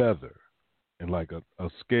feather and like a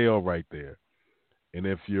scale right there, and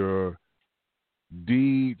if your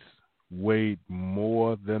deeds weighed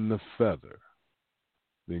more than the feather,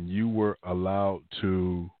 then you were allowed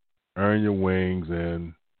to earn your wings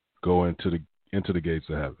and go into the gates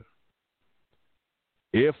of heaven.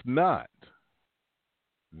 If not,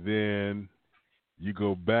 then you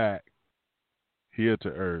go back here to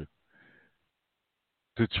earth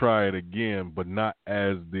to try it again, but not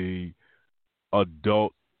as the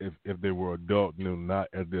adult. If they were adult, you know, not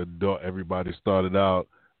as the adult. Everybody started out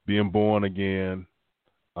being born again,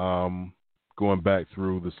 going back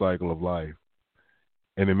through the cycle of life.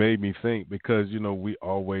 And it made me think, because, you know, we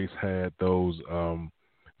always had those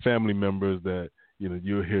family members that, you know,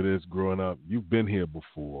 you'll hear this growing up, you've been here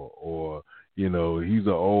before, or, you know, he's an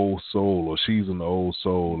old soul or she's an old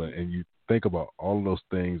soul. And you think about all of those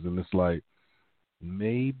things, and it's like,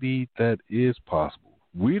 maybe that is possible.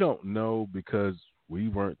 We don't know because we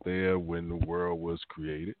weren't there when the world was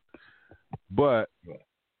created. But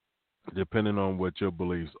depending on what your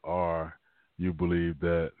beliefs are, you believe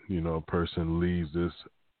that, a person leaves this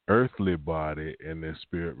earthly body and their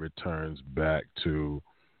spirit returns back to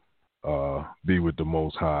be with the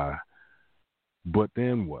Most High. But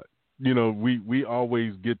then what? We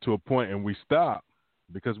always get to a point and we stop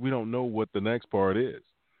because we don't know what the next part is.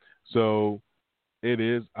 So it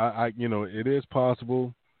is, it is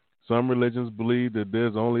possible. Some religions believe that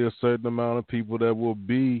there's only a certain amount of people that will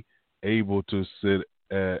be able to sit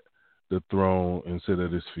at the throne and sit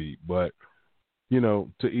at his feet. But,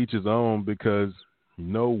 to each his own, because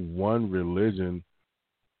no one religion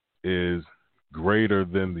is greater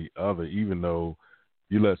than the other, even though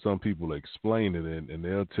you let some people explain it and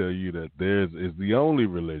they'll tell you that theirs is the only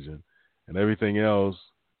religion and everything else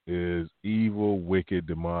is evil, wicked,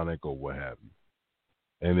 demonic, or what have you.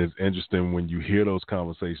 And it's interesting when you hear those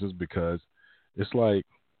conversations because it's like,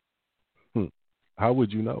 how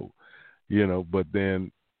would you know? But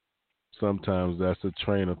then sometimes that's a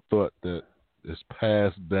train of thought that is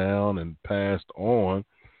passed down and passed on.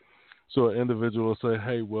 So an individual will say,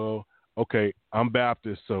 hey, well, okay, I'm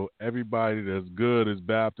Baptist, so everybody that's good is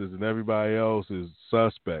Baptist and everybody else is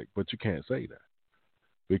suspect. But you can't say that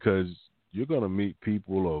because you're going to meet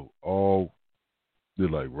people of all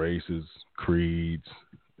races, creeds,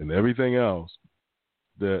 and everything else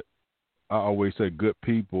that I always say good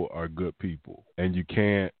people are good people. And you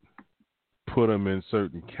can't put them in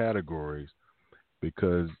certain categories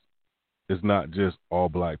because it's not just all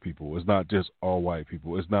black people. It's not just all white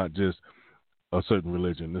people. It's not just a certain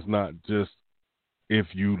religion. It's not just if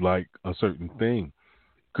you like a certain thing.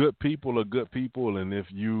 Good people are good people, and if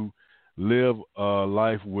you live a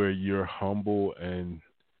life where you're humble and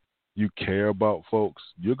you care about folks,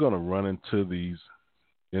 you're going to run into these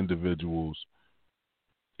individuals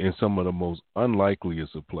in some of the most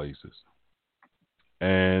unlikeliest of places.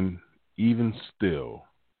 And even still,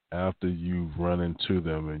 after you've run into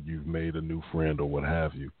them and you've made a new friend or what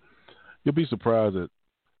have you, you'll be surprised that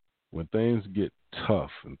when things get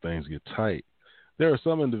tough and things get tight, there are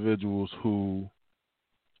some individuals who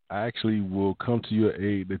actually will come to your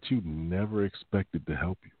aid that you never expected to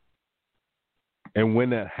help you. And when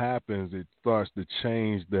that happens, it starts to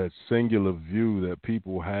change that singular view that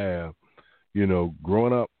people have.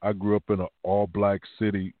 Growing up, I grew up in an all-black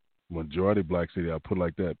city, majority black city, I put it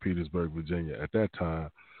like that, Petersburg, Virginia. At that time,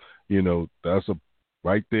 that's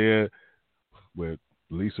right there where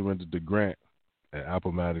Lisa rented the Grant at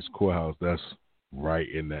Appomattox Courthouse. That's right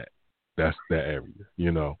in that's that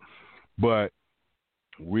area, But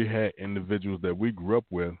we had individuals that we grew up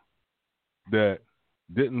with that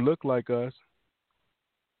didn't look like us,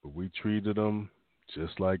 but we treated them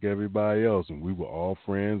just like everybody else, and we were all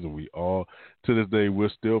friends, and we all, to this day, we're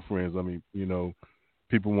still friends. I mean,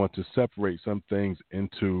 people want to separate some things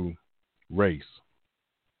into race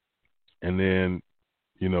and then,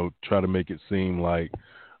 try to make it seem like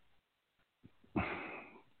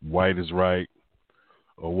white is right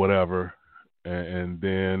or whatever, and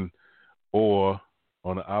then, or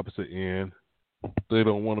on the opposite end, they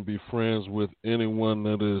don't want to be friends with anyone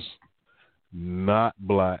that is not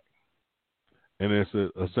black. And it's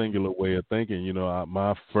a singular way of thinking.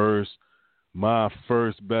 My first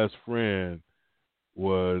best friend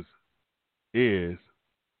is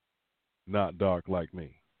not dark like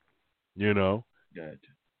me, Gotcha.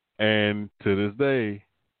 And to this day,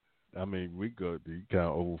 I mean, we go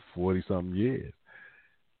count over 40-something years.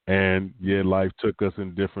 And, life took us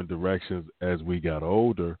in different directions as we got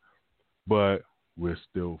older, but we're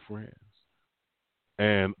still friends.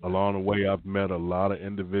 And along the way, I've met a lot of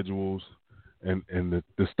individuals. And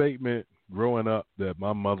the statement growing up that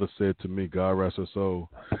my mother said to me, God rest her soul,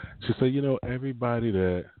 she said, everybody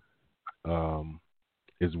that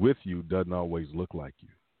is with you doesn't always look like you.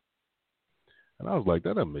 And I was like,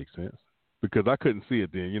 that doesn't make sense, because I couldn't see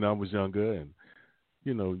it then. I was younger, and,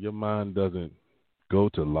 your mind doesn't go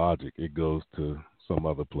to logic. It goes to some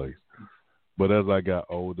other place. But as I got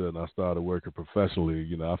older and I started working professionally,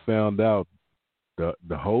 I found out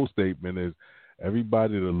the whole statement is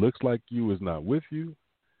everybody that looks like you is not with you,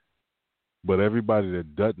 but everybody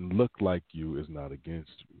that doesn't look like you is not against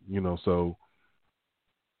you. So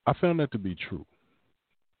I found that to be true.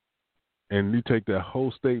 And you take that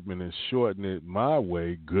whole statement and shorten it my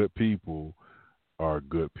way, good people are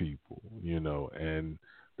good people, and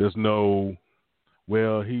there's no,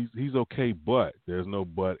 well, he's okay, but there's no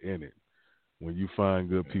but in it. When you find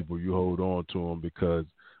good people, you hold on to them because,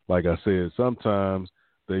 like I said, sometimes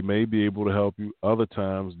they may be able to help you. Other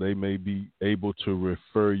times they may be able to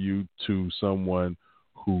refer you to someone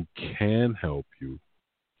who can help you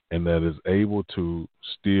and that is able to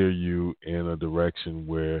steer you in a direction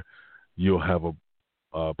where you'll have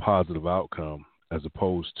a positive outcome as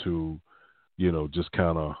opposed to, just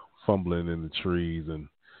kind of fumbling in the trees and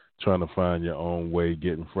trying to find your own way,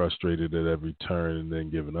 getting frustrated at every turn and then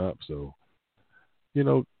giving up. So,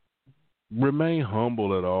 remain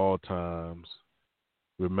humble at all times,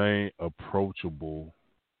 remain approachable,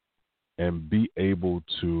 and be able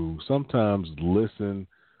to sometimes listen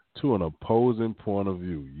to an opposing point of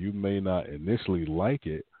view. You may not initially like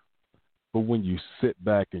it, but when you sit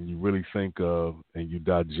back and you really think of and you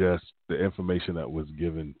digest the information that was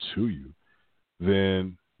given to you,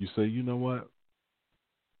 then you say, you know what?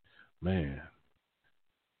 Man,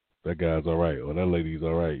 that guy's all right, or that lady's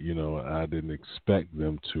all right. I didn't expect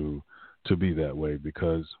them to be that way,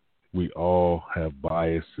 because we all have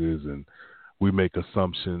biases and we make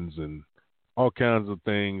assumptions and all kinds of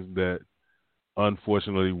things that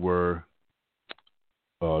unfortunately were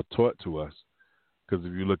taught to us. Because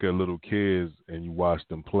if you look at little kids and you watch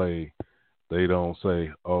them play, they don't say,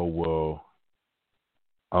 oh, well,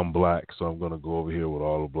 I'm black, so I'm going to go over here with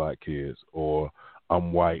all the black kids, or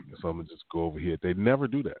I'm white, so I'm going to just go over here. They never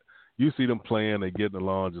do that. You see them playing, they getting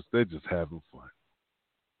along, they're just having fun.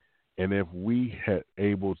 And if we had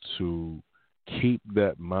able to keep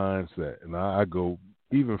that mindset, and I go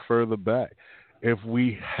even further back, if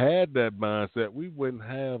we had that mindset, we wouldn't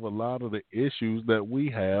have a lot of the issues that we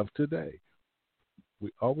have today.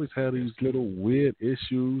 We always had these little weird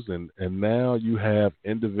issues, and now you have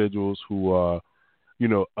individuals who are,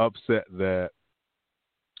 upset that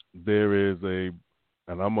there is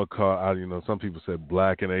and I'm going to call, some people say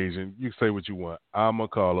black and Asian. You say what you want. I'm going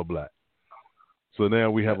to call her black. So now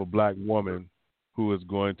we have a black woman who is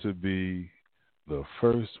going to be the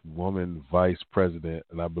first woman vice president,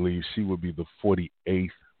 and I believe she will be the 48th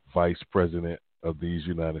vice president of these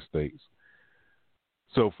United States.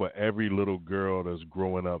 So for every little girl that's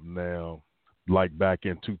growing up now, like back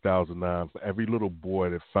in 2009, for every little boy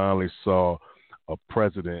that finally saw a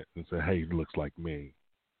president and said, hey, he looks like me.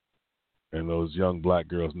 And those young black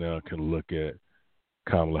girls now can look at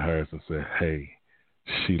Kamala Harris and say, hey,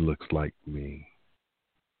 she looks like me.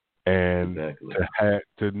 And exactly.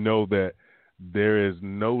 to know that there is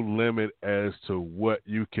no limit as to what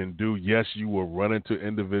you can do. Yes, you will run into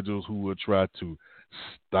individuals who will try to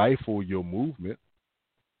stifle your movement,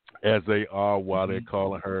 as they are while they're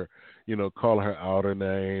calling her out her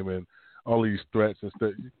name and all these threats and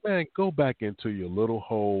stuff. Man, go back into your little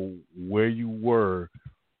hole where you were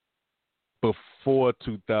before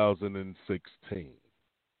 2016.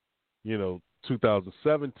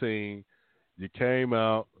 2017, you came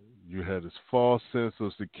out, you had this false sense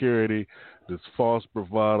of security, this false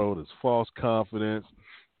bravado, this false confidence,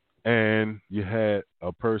 and you had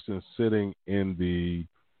a person sitting in the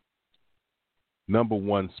number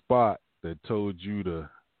one spot that told you to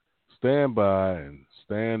stand by and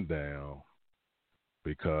stand down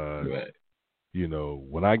because,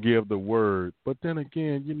 when I give the word, but then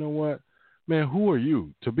again, you know what, man, who are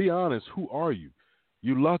you? To be honest, who are you?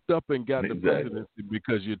 You lucked up and got the presidency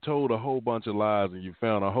because you told a whole bunch of lies and you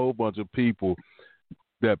found a whole bunch of people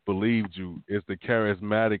that believed you. It's the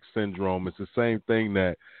charismatic syndrome. It's the same thing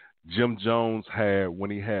that Jim Jones had when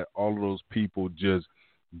he had all of those people just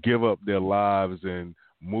give up their lives and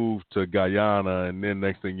move to Guyana, and then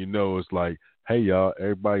next thing you know, it's like, hey, y'all,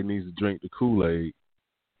 everybody needs to drink the Kool-Aid,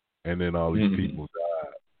 and then all these people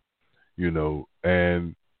died,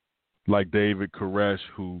 and like David Koresh,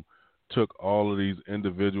 who took all of these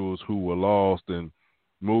individuals who were lost and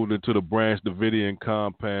moved into the Branch Davidian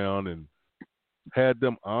compound and had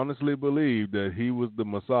them honestly believe that he was the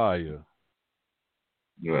Messiah.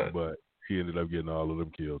 Right. But he ended up getting all of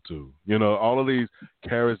them killed too. All of these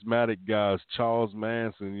charismatic guys, Charles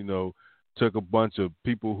Manson, took a bunch of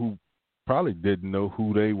people who probably didn't know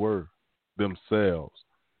who they were themselves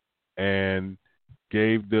and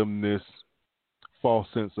gave them this false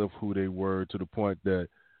sense of who they were to the point that,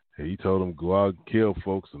 hey, he told them go out and kill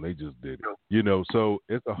folks, and they just did it. So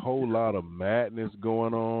it's a whole lot of madness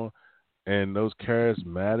going on, and those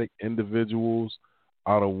charismatic individuals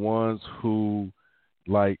are the ones who,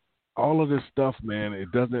 like, all of this stuff, man,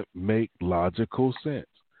 it doesn't make logical sense.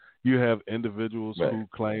 You have individuals who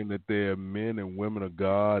claim that they're men and women of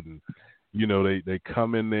God, and, they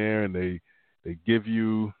come in there and they give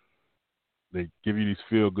you these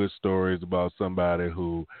feel-good stories about somebody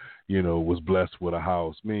who, was blessed with a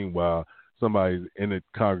house. Meanwhile, somebody's in the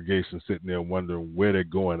congregation sitting there wondering where they're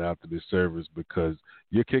going after this service because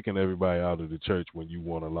you're kicking everybody out of the church when you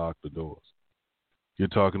want to lock the doors. You're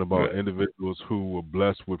talking about individuals who were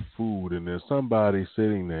blessed with food, and there's somebody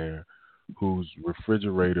sitting there whose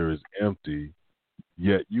refrigerator is empty,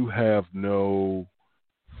 yet you have no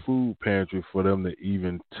food pantry for them to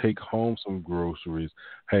even take home some groceries.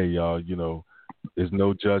 Hey, y'all, there's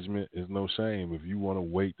no judgment, there's no shame. If you want to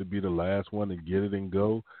wait to be the last one to get it and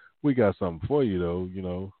go, we got something for you, though.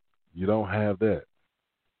 You don't have that.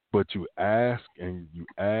 But you ask and you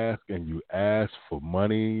ask and you ask for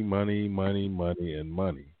money, money, money, money, and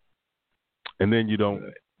money. And then you don't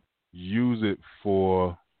use it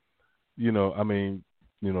for,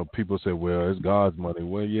 people say, well, it's God's money.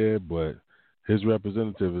 Well, yeah, but his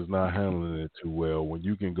representative is not handling it too well. When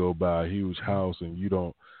you can go buy a huge house and you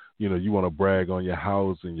don't, you want to brag on your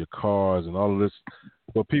house and your cars and all of this,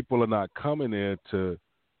 but people are not coming there to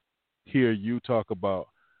hear you talk about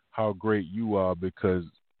how great you are because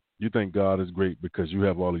you think God is great because you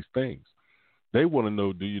have all these things. They want to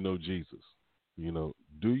know, do you know Jesus? Do you know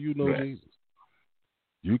Jesus?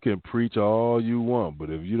 You can preach all you want,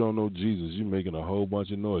 but if you don't know Jesus, you're making a whole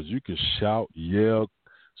bunch of noise. You can shout, yell,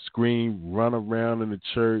 scream, run around in the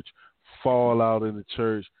church, fall out in the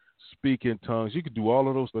church, speak in tongues. You can do all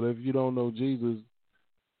of those, but if you don't know Jesus,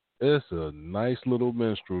 it's a nice little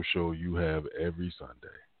minstrel show you have every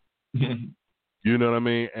Sunday. You know what I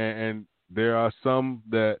mean? And there are some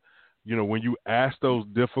that, when you ask those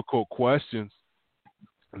difficult questions,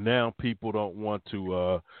 now people don't want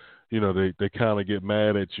to, they kind of get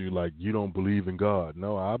mad at you like you don't believe in God.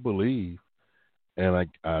 No, I believe. And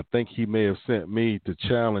I think he may have sent me to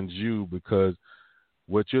challenge you because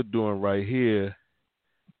what you're doing right here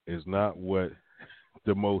is not what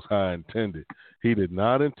the Most High intended. He did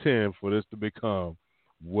not intend for this to become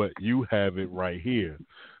what you have it right here.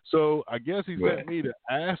 So I guess he sent me to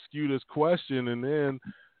ask you this question and then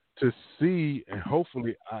to see, and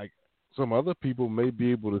hopefully some other people may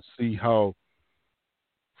be able to see how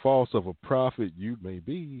false of a prophet you may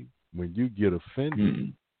be when you get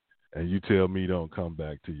offended and you tell me don't come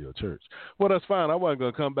back to your church. Well, that's fine. I wasn't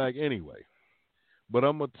going to come back anyway. But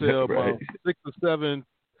I'm going to tell about 6 or 7,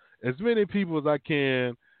 as many people as I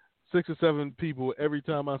can, 6 or 7 people every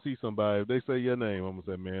time I see somebody. If they say your name, I'm going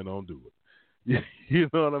to say, man, don't do it. You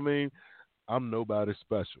know what I mean? I'm nobody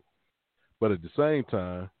special. But at the same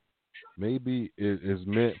time, maybe it is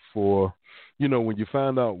meant for, when you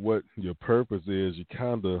find out what your purpose is, you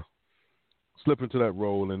kind of slip into that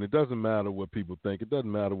role, and it doesn't matter what people think. It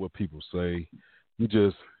doesn't matter what people say. You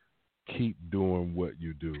just keep doing what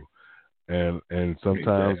you do. And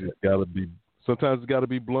sometimes it's got to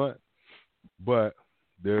be blunt, but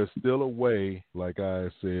there's still a way, like I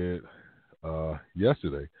said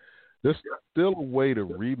yesterday, there's still a way to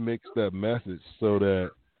remix that message so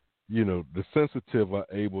that, the sensitive are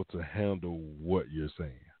able to handle what you're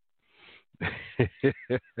saying.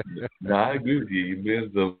 No, I agree with you. You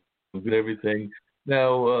missed everything.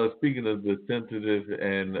 Now, speaking of the sensitive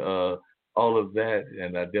and all of that,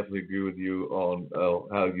 and I definitely agree with you on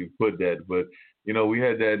how you put that. But, we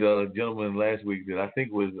had that gentleman last week that I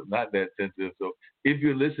think was not that sensitive. So if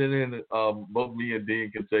you're listening, both me and Dean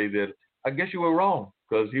can say that I guess you were wrong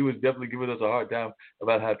because he was definitely giving us a hard time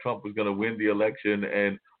about how Trump was going to win the election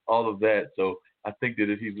and all of that. So I think that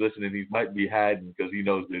if he's listening, he might be hiding because he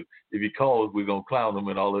knows that if he calls, we're going to clown him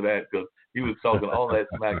and all of that because he was talking all that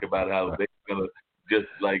smack about how they're going to just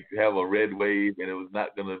like have a red wave and it was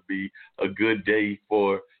not going to be a good day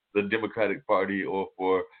for the Democratic Party or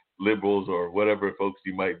for liberals or whatever folks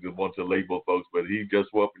you might want to label folks. But he just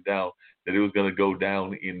swore up and down that it was going to go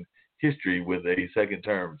down in history with a second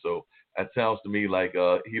term. So that sounds to me like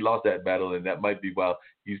he lost that battle, and that might be why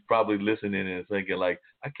he's probably listening and thinking like,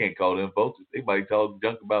 I can't call them folks. They might talk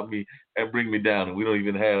junk about me and bring me down, and we don't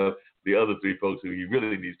even have the other 3 folks who he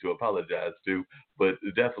really needs to apologize to. But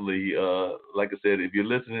definitely, like I said, if you're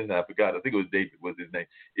listening, I forgot, I think it was David was his name.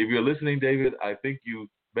 If you're listening, David, I think you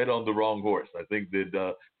bet on the wrong horse. I think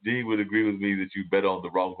that Dean would agree with me that you bet on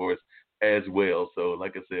the wrong horse as well. So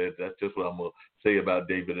like I said, that's just what I'm going to say about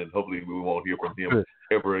David, and hopefully we won't hear from him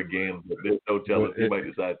ever again. But there's no telling. He might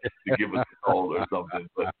decide to give us a call or something.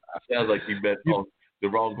 But it sounds like he bet on the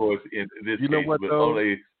wrong horse in this case. But on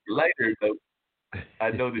a lighter note,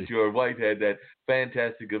 I know that your wife had that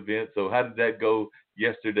fantastic event. So how did that go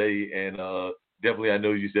yesterday? And definitely I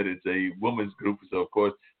know you said it's a women's group. So, of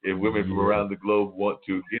course, if women from around the globe want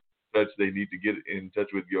to get in touch, they need to get in touch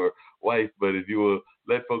with your wife. But if you will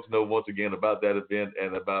let folks know once again about that event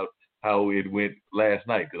and about how it went last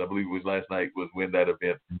night, because I believe it was last night was when that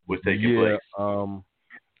event was taking place.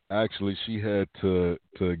 Actually, she had to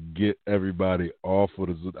get everybody off of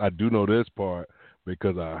the. I do know this part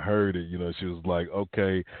because I heard it. She was like,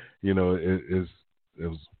 okay, it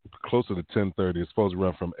was closer to 10:30. It's supposed to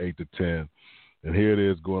run from 8 to 10, and here it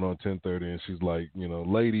is going on 10:30, and she's like,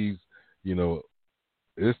 ladies,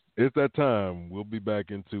 it's that time. We'll be back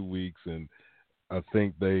in 2 weeks, and I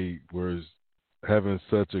think they were having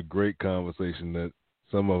such a great conversation that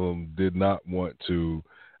some of them did not want to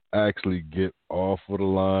actually get off of the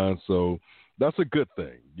line. So that's a good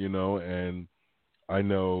thing, and I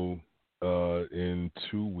know in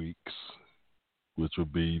 2 weeks, which will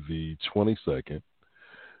be the 22nd,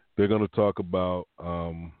 they're going to talk about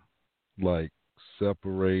like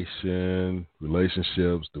separation,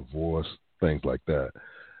 relationships, divorce, things like that.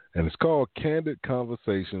 And it's called Candid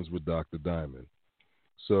Conversations with Dr. Diamond.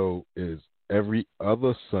 So it's every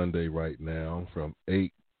other Sunday right now from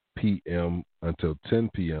 8 p.m. until 10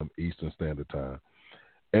 p.m. Eastern Standard Time.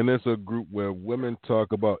 And it's a group where women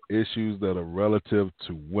talk about issues that are relative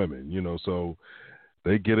to women, so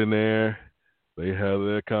they get in there, they have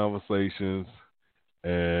their conversations,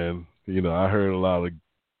 and, I heard a lot of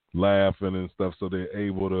laughing and stuff, so they're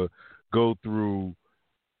able to go through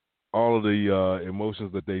all of the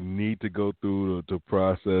emotions that they need to go through to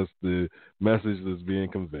process the message that's being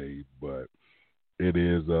conveyed. But it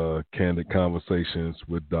is Candid Conversations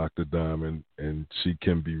with Dr. Diamond, and she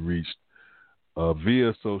can be reached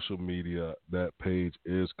via social media. That page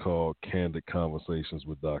is called Candid Conversations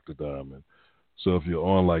with Dr. Diamond. So if you're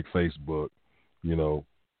on like Facebook,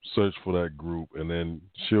 search for that group, and then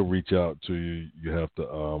she'll reach out to you. You have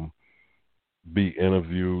to be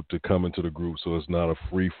interviewed to come into the group, so it's not a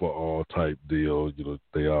free-for-all type deal.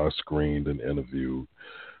 They are screened and interviewed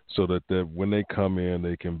so that when they come in,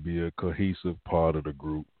 they can be a cohesive part of the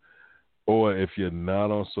group. Or if you're not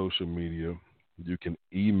on social media, you can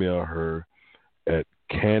email her at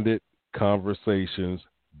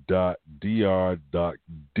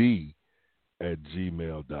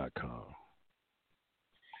candidconversations.dr.d@gmail.com.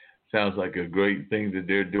 Sounds like a great thing that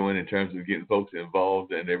they're doing in terms of getting folks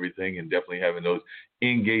involved and everything, and definitely having those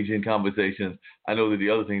engaging conversations. I know that the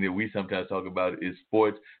other thing that we sometimes talk about is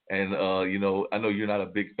sports, and I know you're not a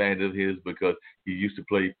big fan of his because he used to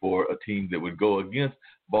play for a team that would go against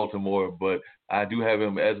Baltimore, but I do have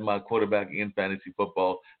him as my quarterback in fantasy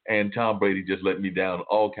football, and Tom Brady just let me down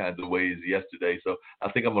all kinds of ways yesterday. So I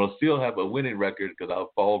think I'm going to still have a winning record because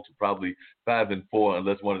I'll fall to probably 5-4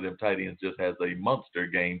 unless one of them tight ends just has a monster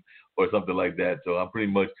game or something like that. So I'm pretty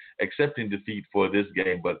much accepting defeat for this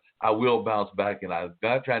game, but I will bounce back, and I'm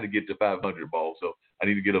not trying to get to 500 ball. So I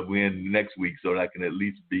need to get a win next week so that I can at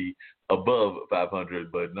least be above 500.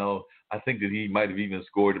 But no, I think that he might have even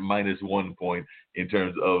scored -1 point in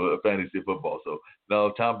terms of fantasy football. So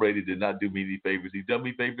no, Tom Brady did not do me any favors. He's done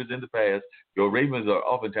me favors in the past. Your Ravens are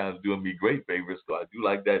oftentimes doing me great favors, so I do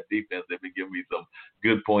like that defense. They've been giving me some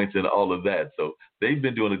good points and all of that. So they've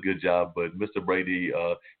been doing a good job. But Mr. Brady,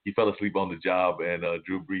 he fell asleep on the job, and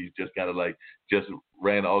Drew Brees just kind of just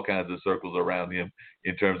ran all kinds of circles around him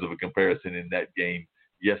in terms of a comparison in that game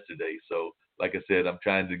yesterday. So like I said, I'm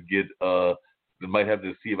trying to get I might have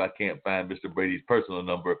to see if I can't find Mr. Brady's personal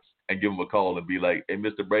number and give him a call and be like, hey,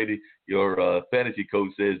 Mr. Brady, your fantasy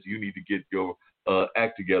coach says you need to get your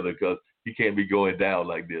act together because he can't be going down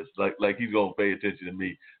like this. Like he's going to pay attention to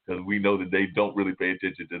me because we know that they don't really pay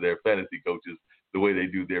attention to their fantasy coaches the way they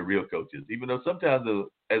do their real coaches. Even though sometimes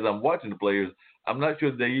as I'm watching the players, I'm not sure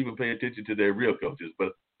they even pay attention to their real coaches,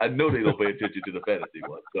 but I know they don't pay attention to the fantasy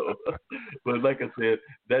ones. So, but like I said,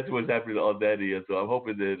 that's what's happening on that end. So I'm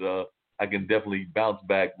hoping that I can definitely bounce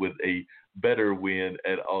back with a better win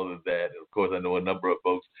and all of that. And of course, I know a number of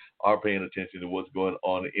folks are paying attention to what's going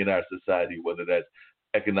on in our society, whether that's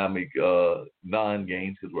economic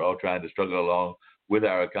non-gains, because we're all trying to struggle along with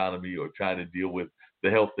our economy, or trying to deal with the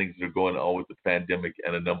health things that are going on with the pandemic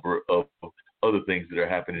and a number of other things that are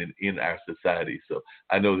happening in our society. So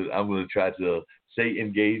I know that I'm going to try to stay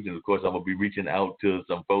engaged. And of course, I'm going to be reaching out to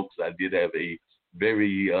some folks. I did have a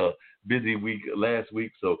very busy week last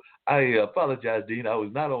week. So I apologize, Dean. I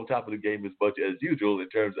was not on top of the game as much as usual in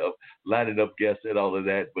terms of lining up guests and all of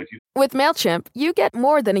that. But with MailChimp, you get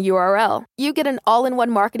more than a URL. You get an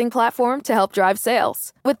all-in-one marketing platform to help drive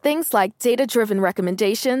sales. With things like data-driven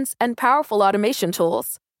recommendations and powerful automation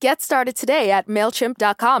tools. Get started today at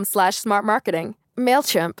MailChimp.com/smartmarketing.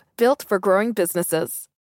 MailChimp, built for growing businesses.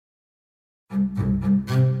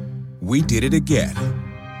 We did it again.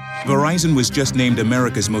 Verizon was just named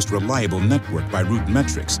America's most reliable network by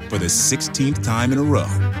RootMetrics for the 16th time in a row,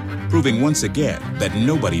 proving once again that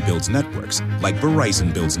nobody builds networks like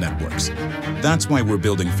Verizon builds networks. That's why we're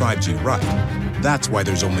building 5G right. That's why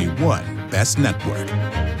there's only one best network,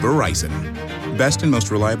 Verizon. Best and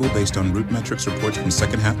most reliable based on RootMetrics reports from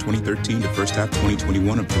second half 2013 to first half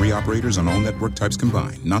 2021 of 3 operators on all network types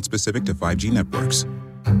combined, not specific to 5G networks.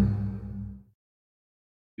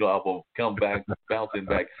 I will come back, bouncing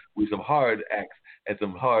back with some hard acts and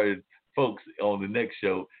some hard folks on the next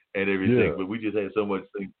show and everything. Yeah. But we just had so much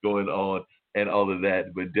things going on and all of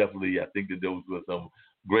that. But definitely, I think that those were some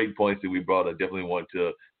great points that we brought. I definitely want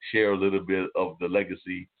to share a little bit of the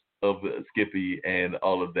legacy of Skippy and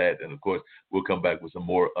all of that. And of course, we'll come back with some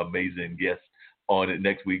more amazing guests on it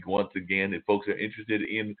next week. Once again, if folks are interested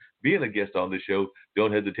in being a guest on the show,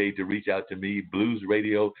 don't hesitate to reach out to me,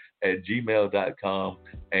 bluesradio@gmail.com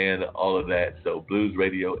and all of that. So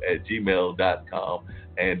bluesradio@gmail.com,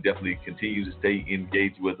 and definitely continue to stay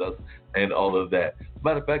engaged with us and all of that.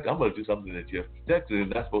 Matter of fact, I'm going to do something that you're technically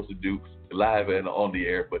not supposed to do live and on the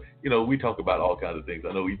air, but we talk about all kinds of things.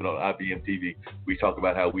 I know even on IBM TV, we talk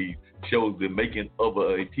about how we show the making of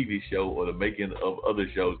a TV show or the making of other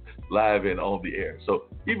shows live and on the air. So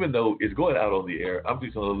even though it's going out on the air, I'm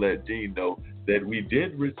just going to let Gene know that we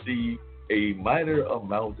did receive a minor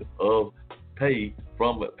amount of pay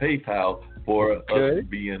from PayPal for us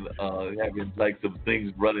being having like some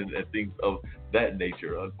things running and things of that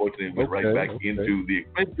nature. Unfortunately, we're right back into the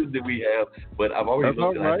expenses that we have, but I've already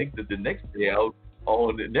looked, and I think that the next payout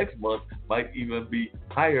on the next month might even be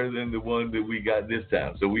higher than the one that we got this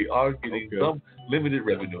time. So we are getting some limited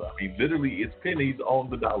revenue. I mean, literally, it's pennies on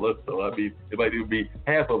the dollar. So, I mean, it might even be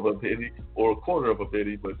half of a penny or a quarter of a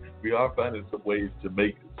penny, but we are finding some ways to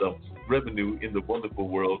make some revenue in the wonderful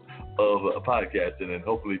world of podcasting, and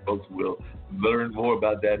hopefully folks will learn more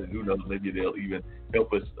about that, and who knows, maybe they'll even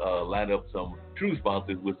help us line up some true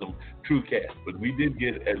sponsors with some true cash. But we did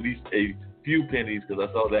get at least a few pennies, because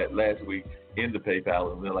I saw that last week in the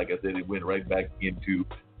PayPal, and then, like I said, it went right back into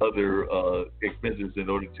other expenses in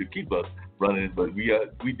order to keep us running. But we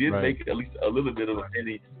did make at least a little bit of a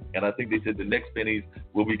penny, and I think they said the next pennies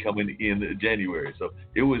will be coming in January. So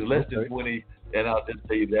it was less than 20, and I'll just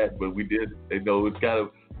say that. But we did, it's kind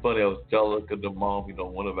of funny. I was telling the mom,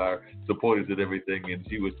 one of our supporters and everything, and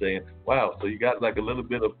she was saying, "Wow, so you got like a little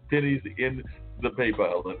bit of pennies in the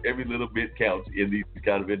PayPal, and every little bit counts in these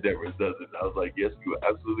kind of endeavors, doesn't it?" I was like, "Yes, you're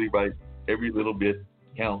absolutely right. Every little bit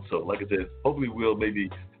counts." So, like I said, hopefully we'll maybe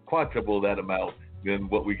quadruple that amount than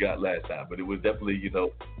what we got last time. But it was definitely,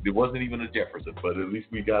 it wasn't even a Jefferson, but at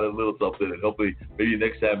least we got a little something, and hopefully maybe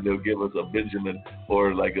next time they'll give us a Benjamin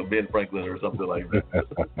or like a Ben Franklin or something like that.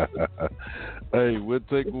 Hey, we'll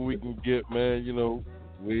take what we can get, man.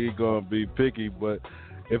 We ain't going to be picky, but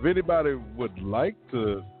if anybody would like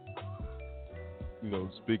to,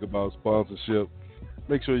 speak about sponsorship,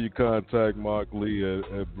 make sure you contact Mark Lee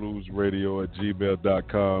at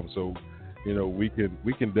bluesradio@gmail.com. So, we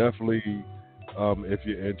can definitely, if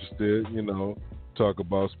you're interested, talk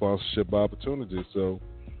about sponsorship opportunities. So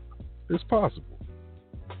it's possible.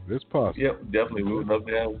 It's possible. Yep, definitely. We would love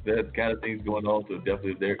to have that kind of things going on. So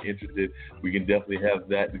definitely, if they're interested, we can definitely have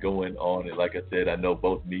that going on. And like I said, I know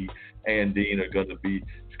both me and Dean are going to be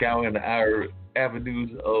scouring our avenues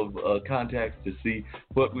of contacts to see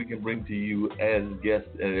what we can bring to you as guests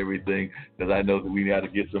and everything, because I know that we got to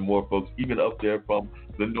get some more folks even up there from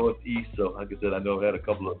the Northeast. So like I said, I know I had a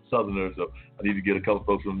couple of Southerners, so I need to get a couple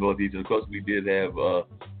folks from the Northeast. And of course, we did have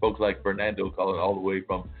folks like Fernando calling all the way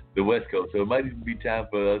from the West Coast. So it might even be time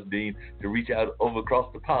for us, Dean, to reach out over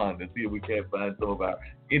across the pond and see if we can't find some of our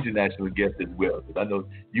international guests as well, because I know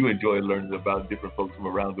you enjoy learning about different folks from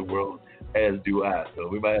around the world, as do I. So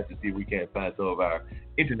we might have to see if we can't find some of our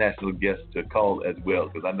international guests to call as well,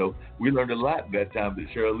 because I know we learned a lot that time that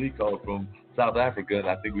Cheryl Lee called from South Africa, and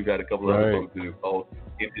I think we've had a couple of other folks that have called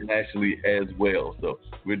internationally as well. So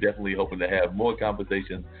we're definitely hoping to have more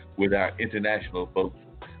conversations with our international folks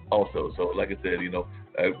also. So like I said,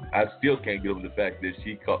 I still can't get over the fact that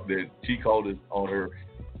she called us on her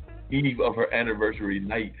eve of her anniversary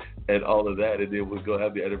night and all of that, and then we're going to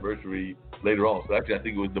have the anniversary later on. So actually, I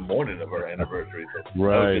think it was the morning of her anniversary. So that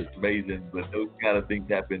was just amazing. But those kind of things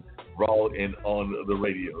happen raw and on the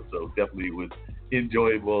radio. So definitely it was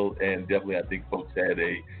enjoyable, and definitely I think folks had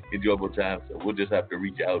a enjoyable time. So we'll just have to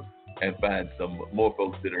reach out and find some more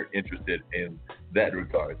folks that are interested in that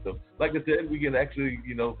regard. So like I said, we can actually,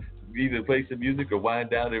 either play some music or wind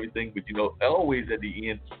down everything. But, always at the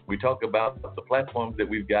end, we talk about the platforms that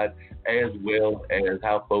we've got, as well as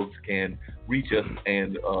how folks can reach us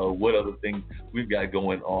and what other things we've got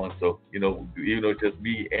going on. So, even though it's just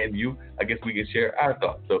me and you, I guess we can share our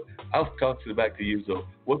thoughts. So I'll talk back to you. So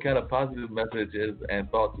what kind of positive messages and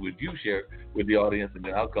thoughts would you share with the audience? And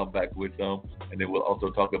then I'll come back with some, and then we'll also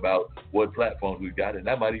talk about what platforms we've got. And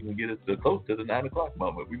that might even get us close to the 9 o'clock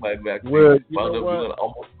moment. We might actually find out we're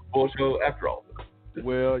almost full show after all.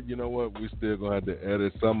 Well, you know what? We're still going to have to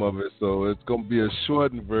edit some of it, so it's going to be a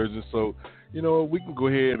shortened version. So, we can go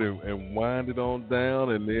ahead and wind it on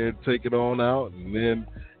down and then take it on out and then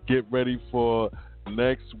get ready for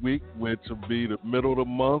next week, which will be the middle of the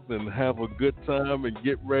month, and have a good time and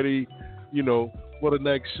get ready, for the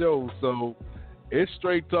next show. So it's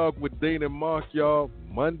Straight Talk with Dean and Mark, y'all.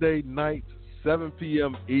 Monday night, 7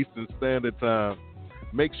 p.m. Eastern Standard Time.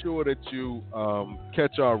 Make sure that you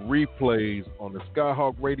catch our replays on the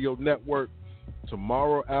Skyhawk Radio Network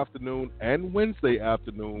tomorrow afternoon and Wednesday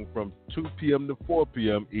afternoon from 2 p.m. to 4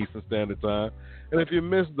 p.m. Eastern Standard Time. And if you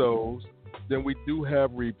miss those, then we do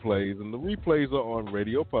have replays. And the replays are on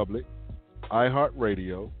Radio Public,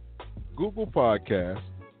 iHeartRadio, Google Podcasts,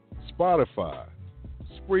 Spotify,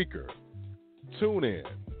 Spreaker, TuneIn,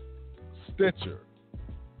 Stitcher,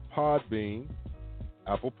 Podbean,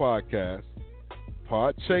 Apple Podcasts,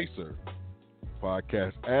 Podchaser,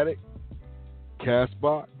 Podcast Addict,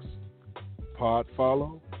 Castbox,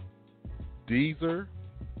 Podfollow, Deezer,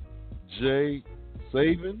 Jay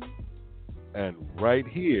Savin, and right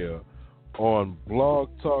here on Blog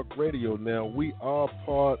Talk Radio. Now, we are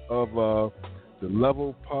part of the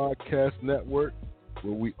Level Podcast Network,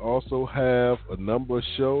 where we also have a number of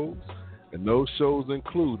shows, and those shows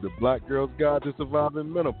include the Black Girl's Guide to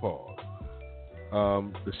Surviving Menopause,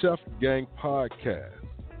 the Chef Gang Podcast,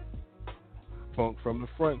 Funk from the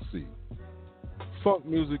Front Seat, Funk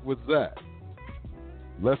Music with Zach,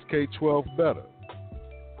 Les K-12 Better,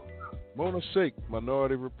 Mona Shake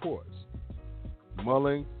Minority Reports,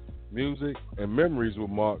 Mulling, Music, and Memories with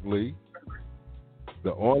Mark Lee,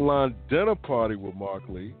 the Online Dinner Party with Mark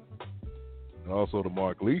Lee, and also the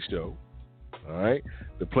Mark Lee Show, all right,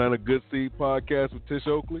 the Plant a Good Seed Podcast with Tish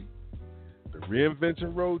Oakley, the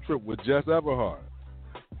Reinvention Road Trip with Jess Everhart,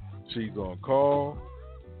 She's on Call,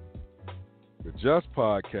 the Just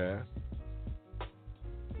Podcast,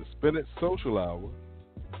 the Spinach Social Hour,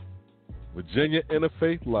 Virginia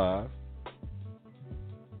Interfaith Live,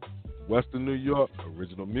 Western New York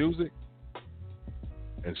Original Music,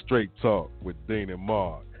 and Straight Talk with Dean and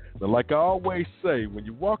Mark. Now, like I always say, when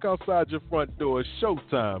you walk outside your front door, it's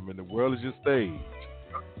showtime and the world is your stage.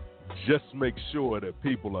 Just make sure that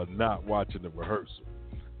people are not watching the rehearsal.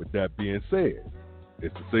 With that being said,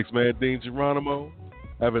 it's the Six-Man Dean Geronimo.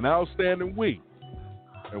 Have an outstanding week,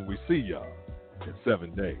 and we see y'all in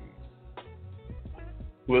 7 days.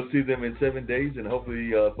 We'll see them in 7 days, and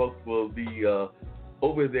hopefully folks will be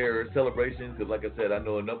over their celebration, because like I said, I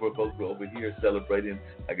know a number of folks were over here celebrating.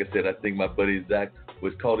 Like I said, I think my buddy Zach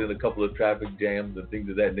was caught in a couple of traffic jams and things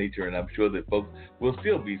of that nature, and I'm sure that folks will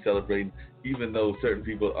still be celebrating, even though certain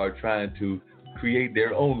people are trying to create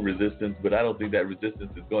their own resistance, but I don't think that resistance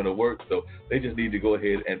is going to work. So they just need to go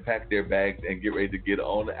ahead and pack their bags and get ready to get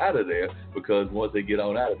on out of there, because once they get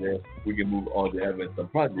on out of there, we can move on to having some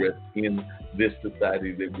progress in this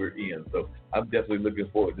society that we're in. So I'm definitely looking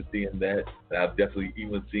forward to seeing that. And I've definitely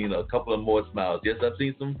even seen a couple of more smiles. Yes, I've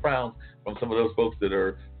seen some frowns from some of those folks that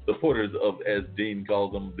are supporters of, as Dean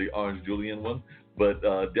calls them, the Orange Julian one. But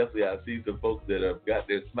definitely I see some folks that have got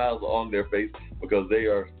their smiles on their face, because they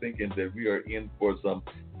are thinking that we are in for some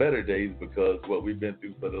better days, because what we've been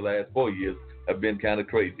through for the last 4 years have been kind of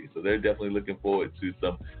crazy. So they're definitely looking forward to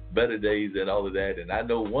some better days and all of that. And I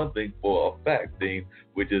know one thing for a fact, Dean,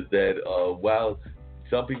 which is that while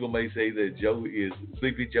some people may say that Joe is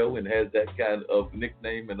Sleepy Joe and has that kind of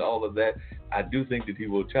nickname and all of that, I do think that he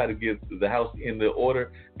will try to get the house in the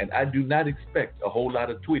order. And I do not expect a whole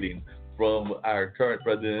lot of tweeting from our current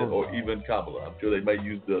president or even Kamala. I'm sure they might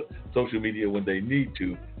use the social media when they need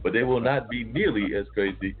to, but they will not be nearly as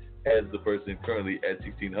crazy as the person currently at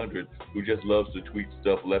 1600 who just loves to tweet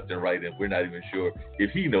stuff left and right, and we're not even sure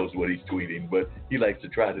if he knows what he's tweeting, but he likes to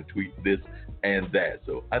try to tweet this and that.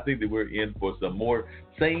 So I think that we're in for some more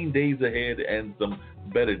sane days ahead and some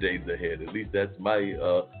better days ahead. At least that's my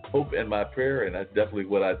hope and my prayer, and that's definitely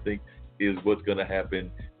what I think is what's going to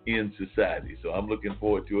happen in society. So I'm looking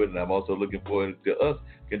forward to it, and I'm also looking forward to us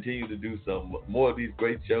continue to do some more of these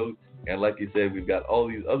great shows. And like you said, we've got all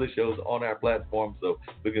these other shows on our platform, so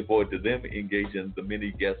looking forward to them engaging the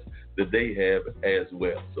many guests that they have as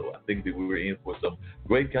well. So I think that we were in for some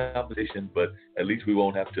great competition, but at least we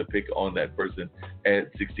won't have to pick on that person at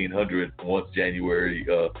 1600 once January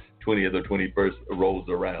 20th or 21st rolls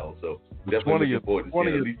around. So definitely looking forward to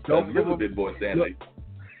seeing at least a little bit more sanity.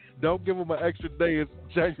 Don't give them an extra day. It's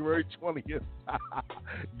January 20th.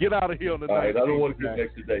 Get out of here on the 19th. All right, I don't want to give an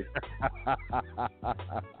extra day.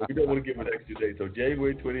 We don't want to give him an extra day. So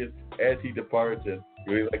January 20th, as he departs, and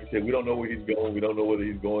like I said, we don't know where he's going. We don't know whether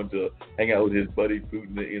he's going to hang out with his buddy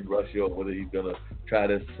Putin in Russia, or whether he's going to try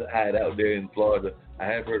to hide out there in Florida. I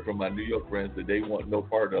have heard from my New York friends that they want no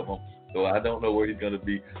part of him. So I don't know where he's going to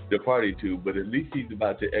be departing to, but at least he's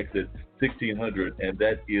about to exit 1600, and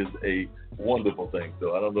that is a wonderful thing.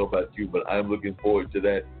 So I don't know about you, but I'm looking forward to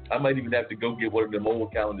that. I might even have to go get one of them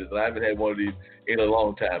old calendars, and I haven't had one of these in a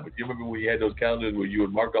long time. But you remember when you had those calendars where you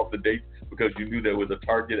would mark off the dates because you knew there was a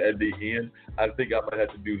target at the end. I think I might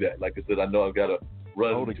have to do that. Like I said, I know I've got to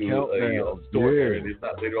run to a store there, and it's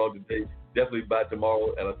not later on today. Definitely by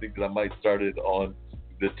tomorrow, and I think that I might start it on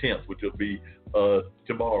the 10th, which will be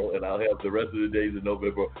tomorrow, and I'll have the rest of the days in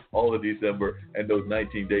November, all of December, and those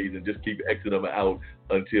 19 days, and just keep exiting them out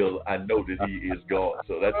until I know that he is gone.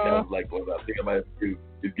 So that sounds like what I think I might have to do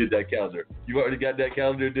is get that calendar. You already got that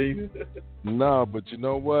calendar, Dean? No, but you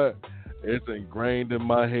know what? It's ingrained in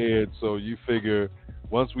my head. So you figure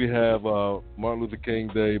once we have Martin Luther King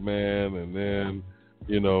Day, man, and then,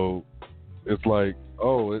 you know, it's like,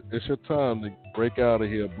 oh, it's your time to break out of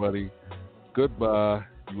here, buddy. Goodbye.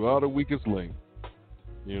 You are the weakest link.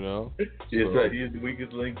 You know? That's right. He is the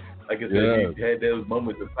weakest link. Like I said, he had those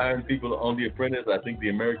moments of firing people on The Apprentice. I think the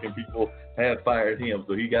American people have fired him,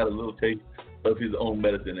 so he got a little taste of his own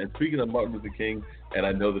medicine. And speaking of Martin Luther King, and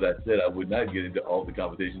I know that I said I would not get into all the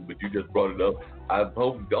conversations, but you just brought it up. I'm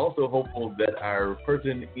also hopeful that our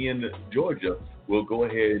person in Georgia will go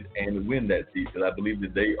ahead and win that seat, because I believe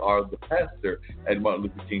that they are the pastor at Martin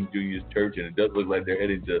Luther King Jr.'s church, and it does look like they're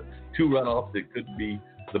heading to two runoffs that could be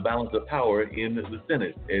the balance of power in the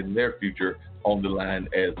Senate and their future on the line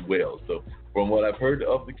as well. So from what I've heard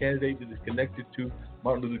of the candidate that is connected to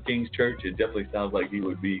Martin Luther King's church, it definitely sounds like he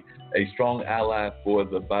would be a strong ally for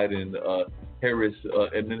the Biden-Harris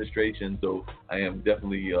administration. So I am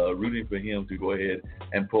definitely rooting for him to go ahead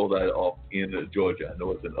and pull that off in Georgia. I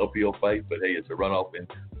know it's an uphill fight, but hey, it's a runoff, and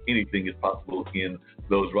anything is possible in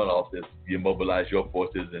those runoffs as you mobilize your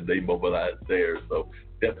forces and they mobilize theirs. So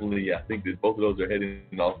definitely, I think that both of those are heading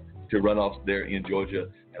off to runoffs there in Georgia.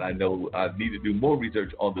 And I know I need to do more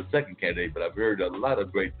research on the second candidate, but I've heard a lot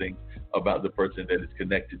of great things about the person that is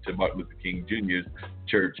connected to Martin Luther King Jr.'s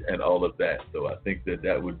church and all of that. So I think that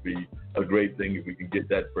that would be a great thing if we can get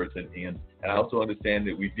that person in. And I also understand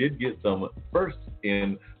that we did get some firsts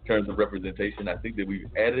in terms of representation. I think that we've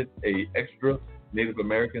added a extra Native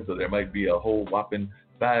American, so there might be a whole whopping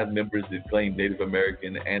 5 members that claim Native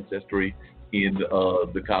American ancestry in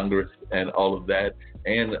the Congress and all of that.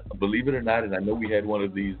 And believe it or not, and I know we had one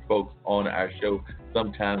of these folks on our show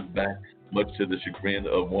sometime back, much to the chagrin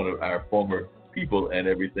of one of our former people and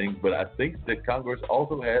everything, but I think that Congress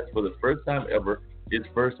also has, for the first time ever, its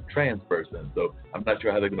first trans person. So I'm not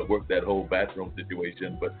sure how they're going to work that whole bathroom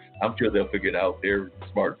situation, but I'm sure they'll figure it out. They're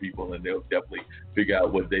smart people, and they'll definitely figure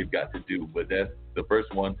out what they've got to do. But that's the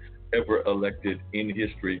first one ever elected in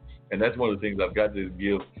history, and that's one of the things I've got to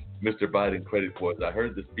give Mr. Biden credit for. As I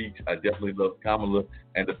heard the speech, I definitely love Kamala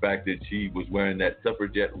and the fact that she was wearing that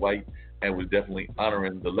suffragette white and was definitely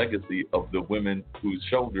honoring the legacy of the women whose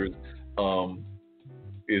shoulders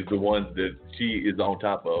is the ones that she is on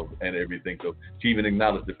top of and everything. So she even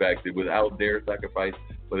acknowledged the fact that without their sacrifice,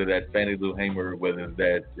 whether that's Fannie Lou Hamer, whether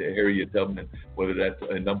that's Harriet Tubman, whether that's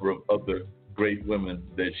a number of other great women,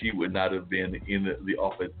 that she would not have been in the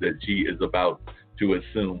office that she is about to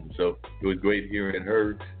assume. So it was great hearing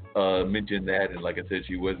her mention that. And like I said,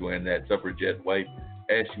 she was wearing that suffragette white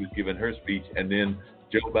as she was giving her speech. And then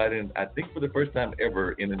Joe Biden, I think for the first time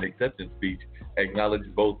ever in an acceptance speech,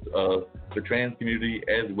 acknowledged both the trans community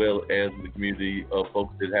as well as the community of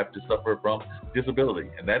folks that have to suffer from disability.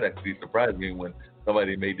 And that actually surprised me when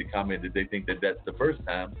somebody made the comment that they think that that's the first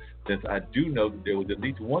time, since I do know that there was at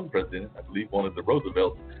least one president, I believe one of the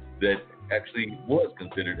Roosevelts, that actually was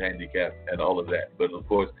considered handicapped and all of that. But of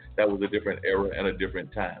course, that was a different era and a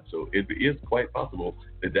different time. So it is quite possible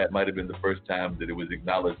that that might have been the first time that it was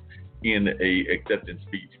acknowledged in a acceptance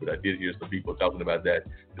speech. But I did hear some people talking about that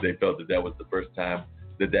they felt that that was the first time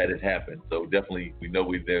that that had happened. So definitely, we know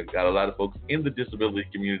we've got a lot of folks in the disability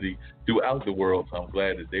community throughout the world. So I'm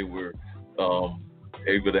glad that they were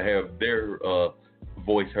able to have their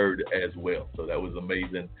voice heard as well. So that was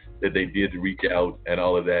amazing that they did reach out and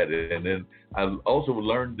all of that. And then I also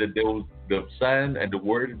learned that there was the sign and the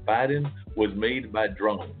word Biden was made by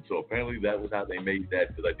drones. So apparently that was how they made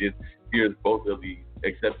that, because I did hear both of the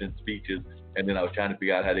acceptance speeches, and then I was trying to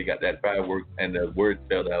figure out how they got that fireworks and the word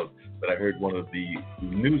spelled out. But I heard one of the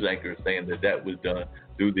news anchors saying that that was done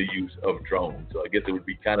through the use of drones. So I guess it would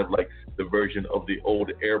be kind of like the version of the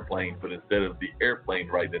old airplane, but instead of the airplane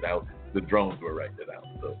writing it out, the drones were writing it out.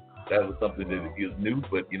 So that was something that is new,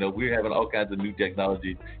 but you know, we're having all kinds of new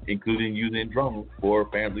technology, including using drones for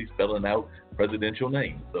apparently spelling out presidential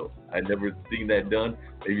names. So I'd never seen that done.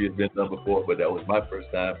 Maybe it's been done before, but that was my first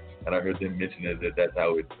time, and I heard them mention it, that that's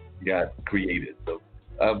how it got created. So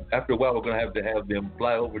after a while, we're going to have them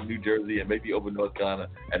fly over New Jersey and maybe over North Carolina,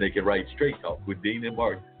 and they can write Straight Talk with Dean and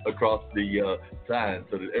Mark across the sign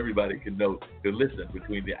so that everybody can know to listen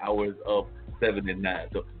between the hours of 7 and 9.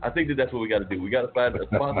 So I think that's what we got to do. We got to find a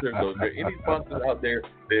sponsor. So if there are any sponsors out there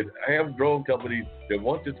that have drone companies that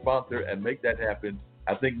want to sponsor and make that happen,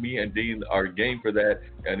 I think me and Dean are game for that.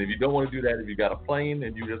 And if you don't want to do that, if you got a plane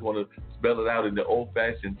and you just want to spell it out in the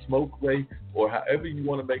old-fashioned smoke way, or however you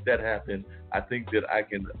want to make that happen, I think that I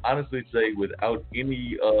can honestly say without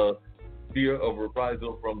any fear of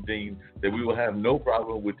reprisal from Dean that we will have no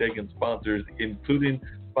problem with taking sponsors, including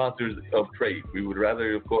sponsors of trade. We would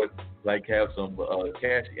rather, of course, like have some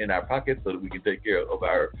cash in our pockets so that we can take care of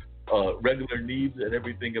our regular needs and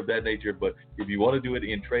everything of that nature. But if you want to do it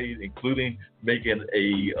in trade, including making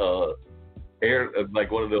a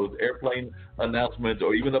like one of those airplane announcements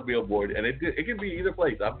or even a billboard, and it can be either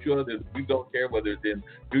place. I'm sure that we don't care whether it's in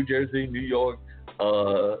New Jersey, New York,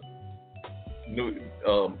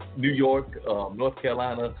 New York, North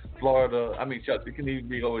Carolina, Florida. I mean, shucks, it can even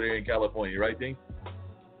be over there in California, right, Dean?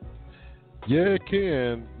 Yeah, it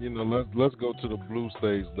can. You know, let's go to the blue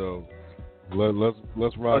states though.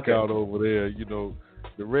 Let's rock out over there. You know,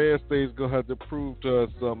 the red state's gonna have to prove to us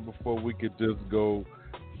something before we could just go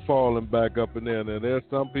falling back up in there. Now there's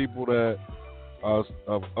some people that are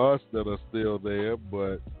of us that are still there,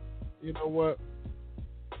 but you know what?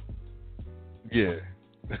 Yeah.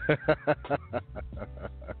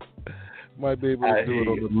 Might be able to do it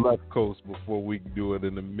on the left coast before we can do it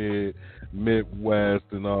in the Midwest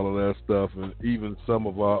and all of that stuff, and even some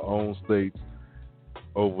of our own states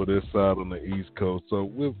over this side on the East Coast. So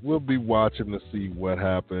we'll be watching to see what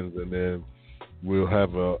happens, and then we'll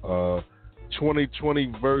have a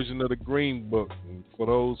 2020 version of the Green Book. And for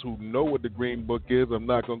those who know what the Green Book is, I'm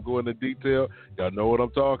not going to go into detail. Y'all know what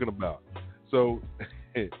I'm talking about. So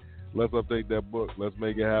let's update that book. Let's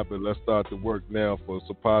make it happen. Let's start the work now for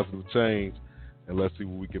some positive change, and let's see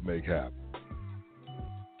what we can make happen.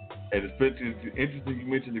 And it's interesting you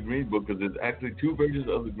mentioned the Green Book because there's actually two versions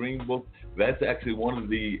of the Green Book. That's actually one of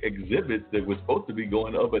the exhibits that was supposed to be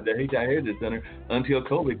going up at the HI Heritage Center until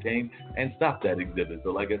COVID came and stopped that exhibit.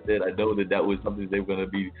 So like I said, I know that was something they were going to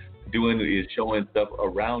be doing, is showing stuff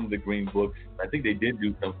around the Green Book. I think they did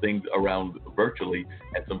do some things around virtually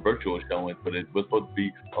and some virtual showings, but it was supposed to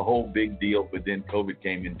be a whole big deal. But then COVID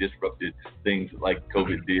came and disrupted things like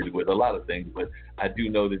COVID did with a lot of things. But I do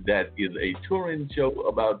know that is a touring show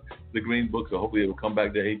about the Green Book, so hopefully it will come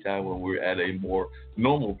back to HI when we're at a more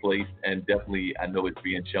normal place, and definitely I know it's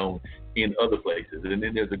being shown in other places. And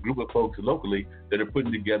then there's a group of folks locally that are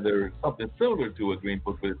putting together something similar to a Green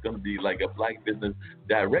Book, but it's going to be like a Black business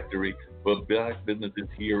directory for Black businesses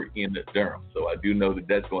here in Durham. So I do know that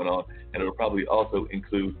that's going on, and it'll probably also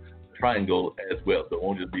include Triangle as well. So it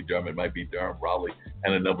won't just be Durham, it might be Durham, Raleigh,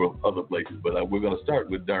 and a number of other places. But we're going to start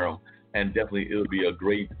with Durham, and definitely it'll be a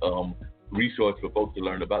great resource for folks to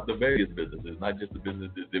learn about the various businesses, not just the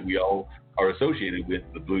businesses that we all are associated with,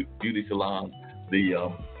 the beauty salons,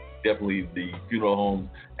 definitely the funeral homes,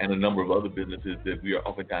 and a number of other businesses that we are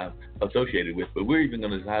oftentimes associated with. But we're even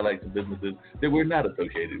going to highlight some businesses that we're not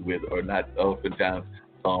associated with or not oftentimes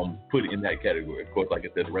put in that category. Of course, like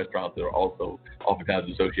I said, the restaurants that are also oftentimes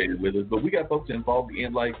associated with us, but we got folks involved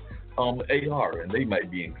in like AR, and they might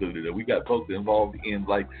be included. And we got folks involved in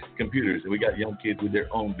like computers, and we got young kids with their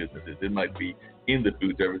own businesses. It might be in the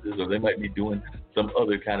food services, or they might be doing some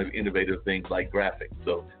other kind of innovative things like graphics.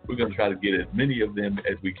 So we're going to try to get as many of them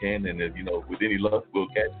as we can, and if, with any luck, we'll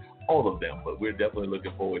catch all of them. But we're definitely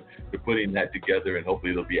looking forward to putting that together, and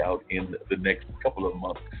hopefully it'll be out in the next couple of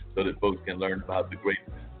months so that folks can learn about the great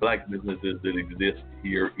Black businesses that exist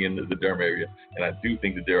here in the Durham area. And I do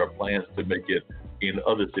think that there are plans to make it in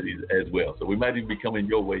other cities as well. So we might even be coming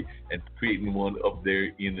your way and creating one up there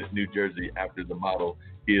in New Jersey after the model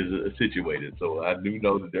is situated. So I do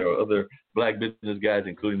know that there are other Black business guys,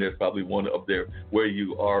 including there's probably one up there where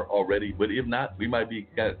you are already. But if not, we might be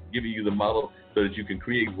giving you the model so that you can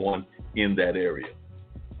create one in that area.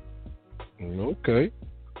 Okay.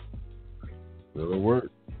 That'll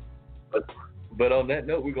work. But on that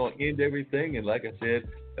note, we're going to end everything. And like I said,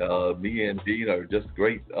 me and Dean are just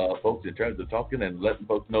great folks in terms of talking and letting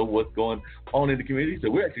folks know what's going on in the community. So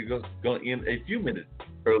we're actually going to end a few minutes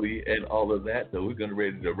early and all of that. So we're going to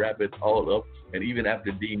ready to wrap it all up. And even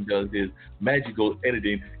after Dean does his magical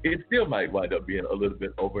editing, it still might wind up being a little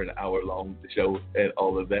bit over an hour long show and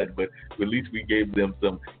all of that. But at least we gave them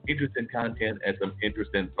some interesting content and some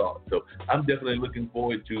interesting thoughts. So I'm definitely looking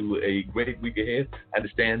forward to a great week ahead. I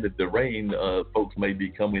understand that the rain folks may be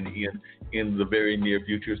coming in the very near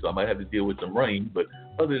future, so I might have to deal with some rain. But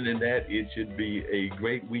other than that, it should be a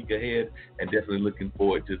great week ahead, and definitely looking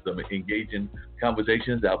forward to some engaging conversations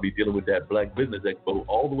conventions. I'll be dealing with that Black Business Expo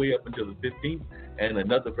all the way up until the 15th. And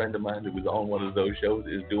another friend of mine who was on one of those shows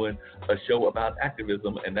is doing a show about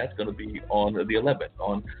activism, and that's going to be on the 11th,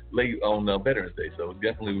 on Veterans Day. So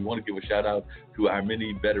definitely we want to give a shout out to our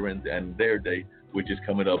many veterans and their day, which is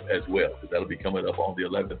coming up as well, because that'll be coming up on the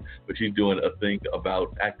 11th. But she's doing a thing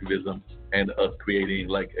about activism and us creating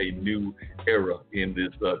like a new era in this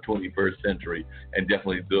 21st century, and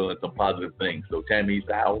definitely doing some positive things. So Tammy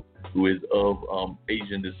Zhao, who is of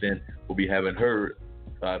Asian descent, will be having her,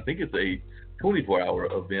 I think it's a 24-hour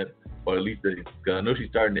event, or at least I know she's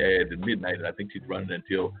starting at midnight, and I think she's running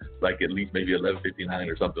until like at least maybe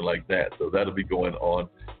 11:59 or something like that. So that'll be going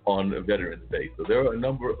on Veterans Day. So there are a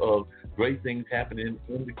number of great things happening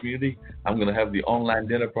in the community. I'm going to have the online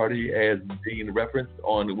dinner party, as Dean referenced,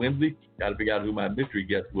 on Wednesday. Got to figure out who my mystery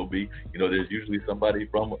guest will be. You know, there's usually somebody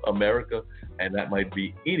from America, and that might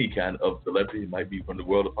be any kind of celebrity. It might be from the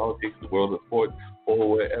world of politics, the world of sports, or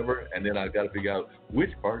wherever. And then I've got to figure out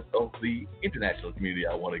which part of the international community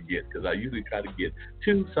I want to get, because I usually try to get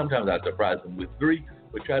 2. Sometimes I surprise them with 3,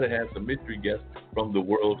 but try to have some mystery guests from the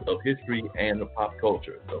world of history and pop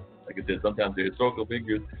culture. So, like I said, sometimes they're historical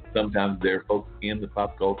figures, sometimes they're folks in the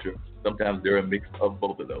pop culture, sometimes they're a mix of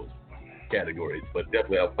both of those categories. But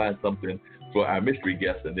definitely I'll find something for our mystery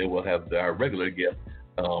guests, and then we'll have our regular guests,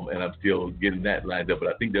 and I'm still getting that lined up, but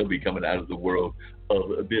I think they'll be coming out of the world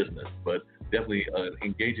of business. But definitely an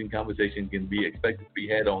engaging conversation can be expected to be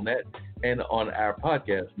had on that and on our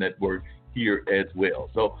podcast network here as well.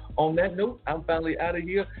 So on that note, I'm finally out of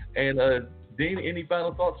here. And Dean, any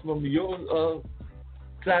final thoughts from your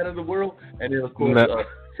side of the world? And then, of course,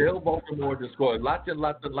 tell Baltimore to score lots and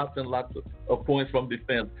lots of points from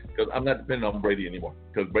defense, because I'm not depending on Brady anymore,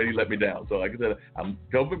 because Brady let me down. So like I said, I'm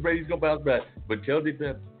hoping Brady's going to bounce back, but tell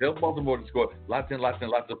Baltimore to score lots and lots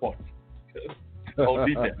of points on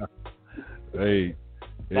defense. Hey,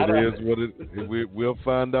 it is what it. We'll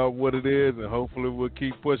find out what it is, and hopefully we'll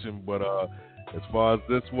keep pushing. But as far as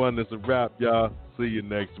this one, it's a wrap, y'all. See you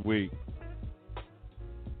next week.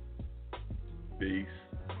 Peace.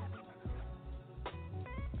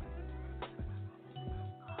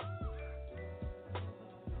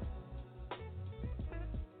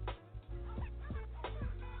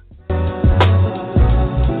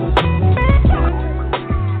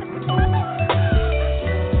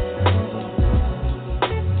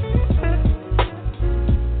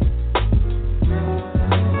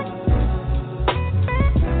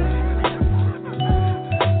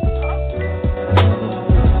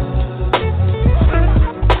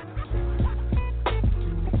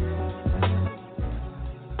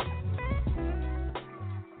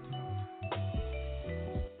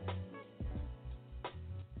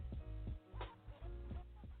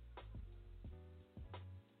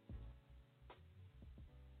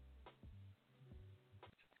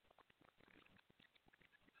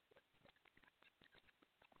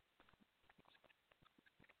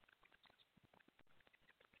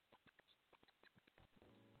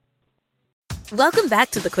 Welcome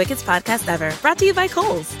back to the quickest podcast ever, brought to you by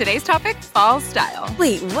Kohl's. Today's topic, fall style.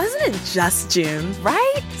 Wait, wasn't it just June?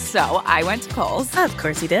 Right? So I went to Kohl's. Of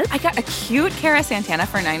course you did. I got a cute Cara Santana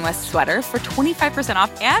for 9 West sweater for 25%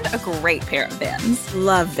 off and a great pair of Vans.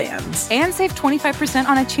 Love Vans. And save 25%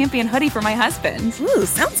 on a Champion hoodie for my husband. Ooh,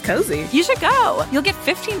 sounds cozy. You should go. You'll get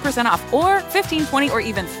 15% off or 15, 20, or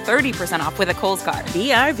even 30% off with a Kohl's card.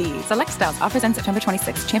 BRB. Select styles. Offers end September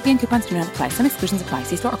 26th. Champion coupons do not apply. Some exclusions apply.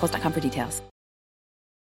 See store or Kohl's.com for details.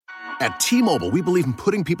 At T-Mobile, we believe in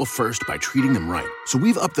putting people first by treating them right. So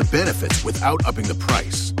we've upped the benefits without upping the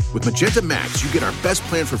price. With Magenta Max, you get our best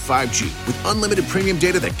plan for 5G with unlimited premium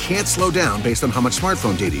data that can't slow down based on how much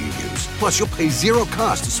smartphone data you use. Plus, you'll pay zero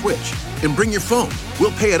cost to switch. And bring your phone.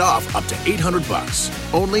 We'll pay it off up to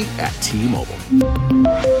 $800. Only at T-Mobile.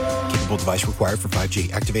 Capable device required for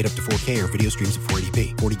 5G. Activate up to 4K or video streams at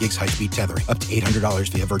 480p. 40 gigs high-speed tethering. Up to $800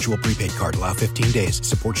 via virtual prepaid card. Allow 15 days.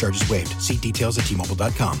 Support charges waived. See details at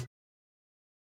T-Mobile.com.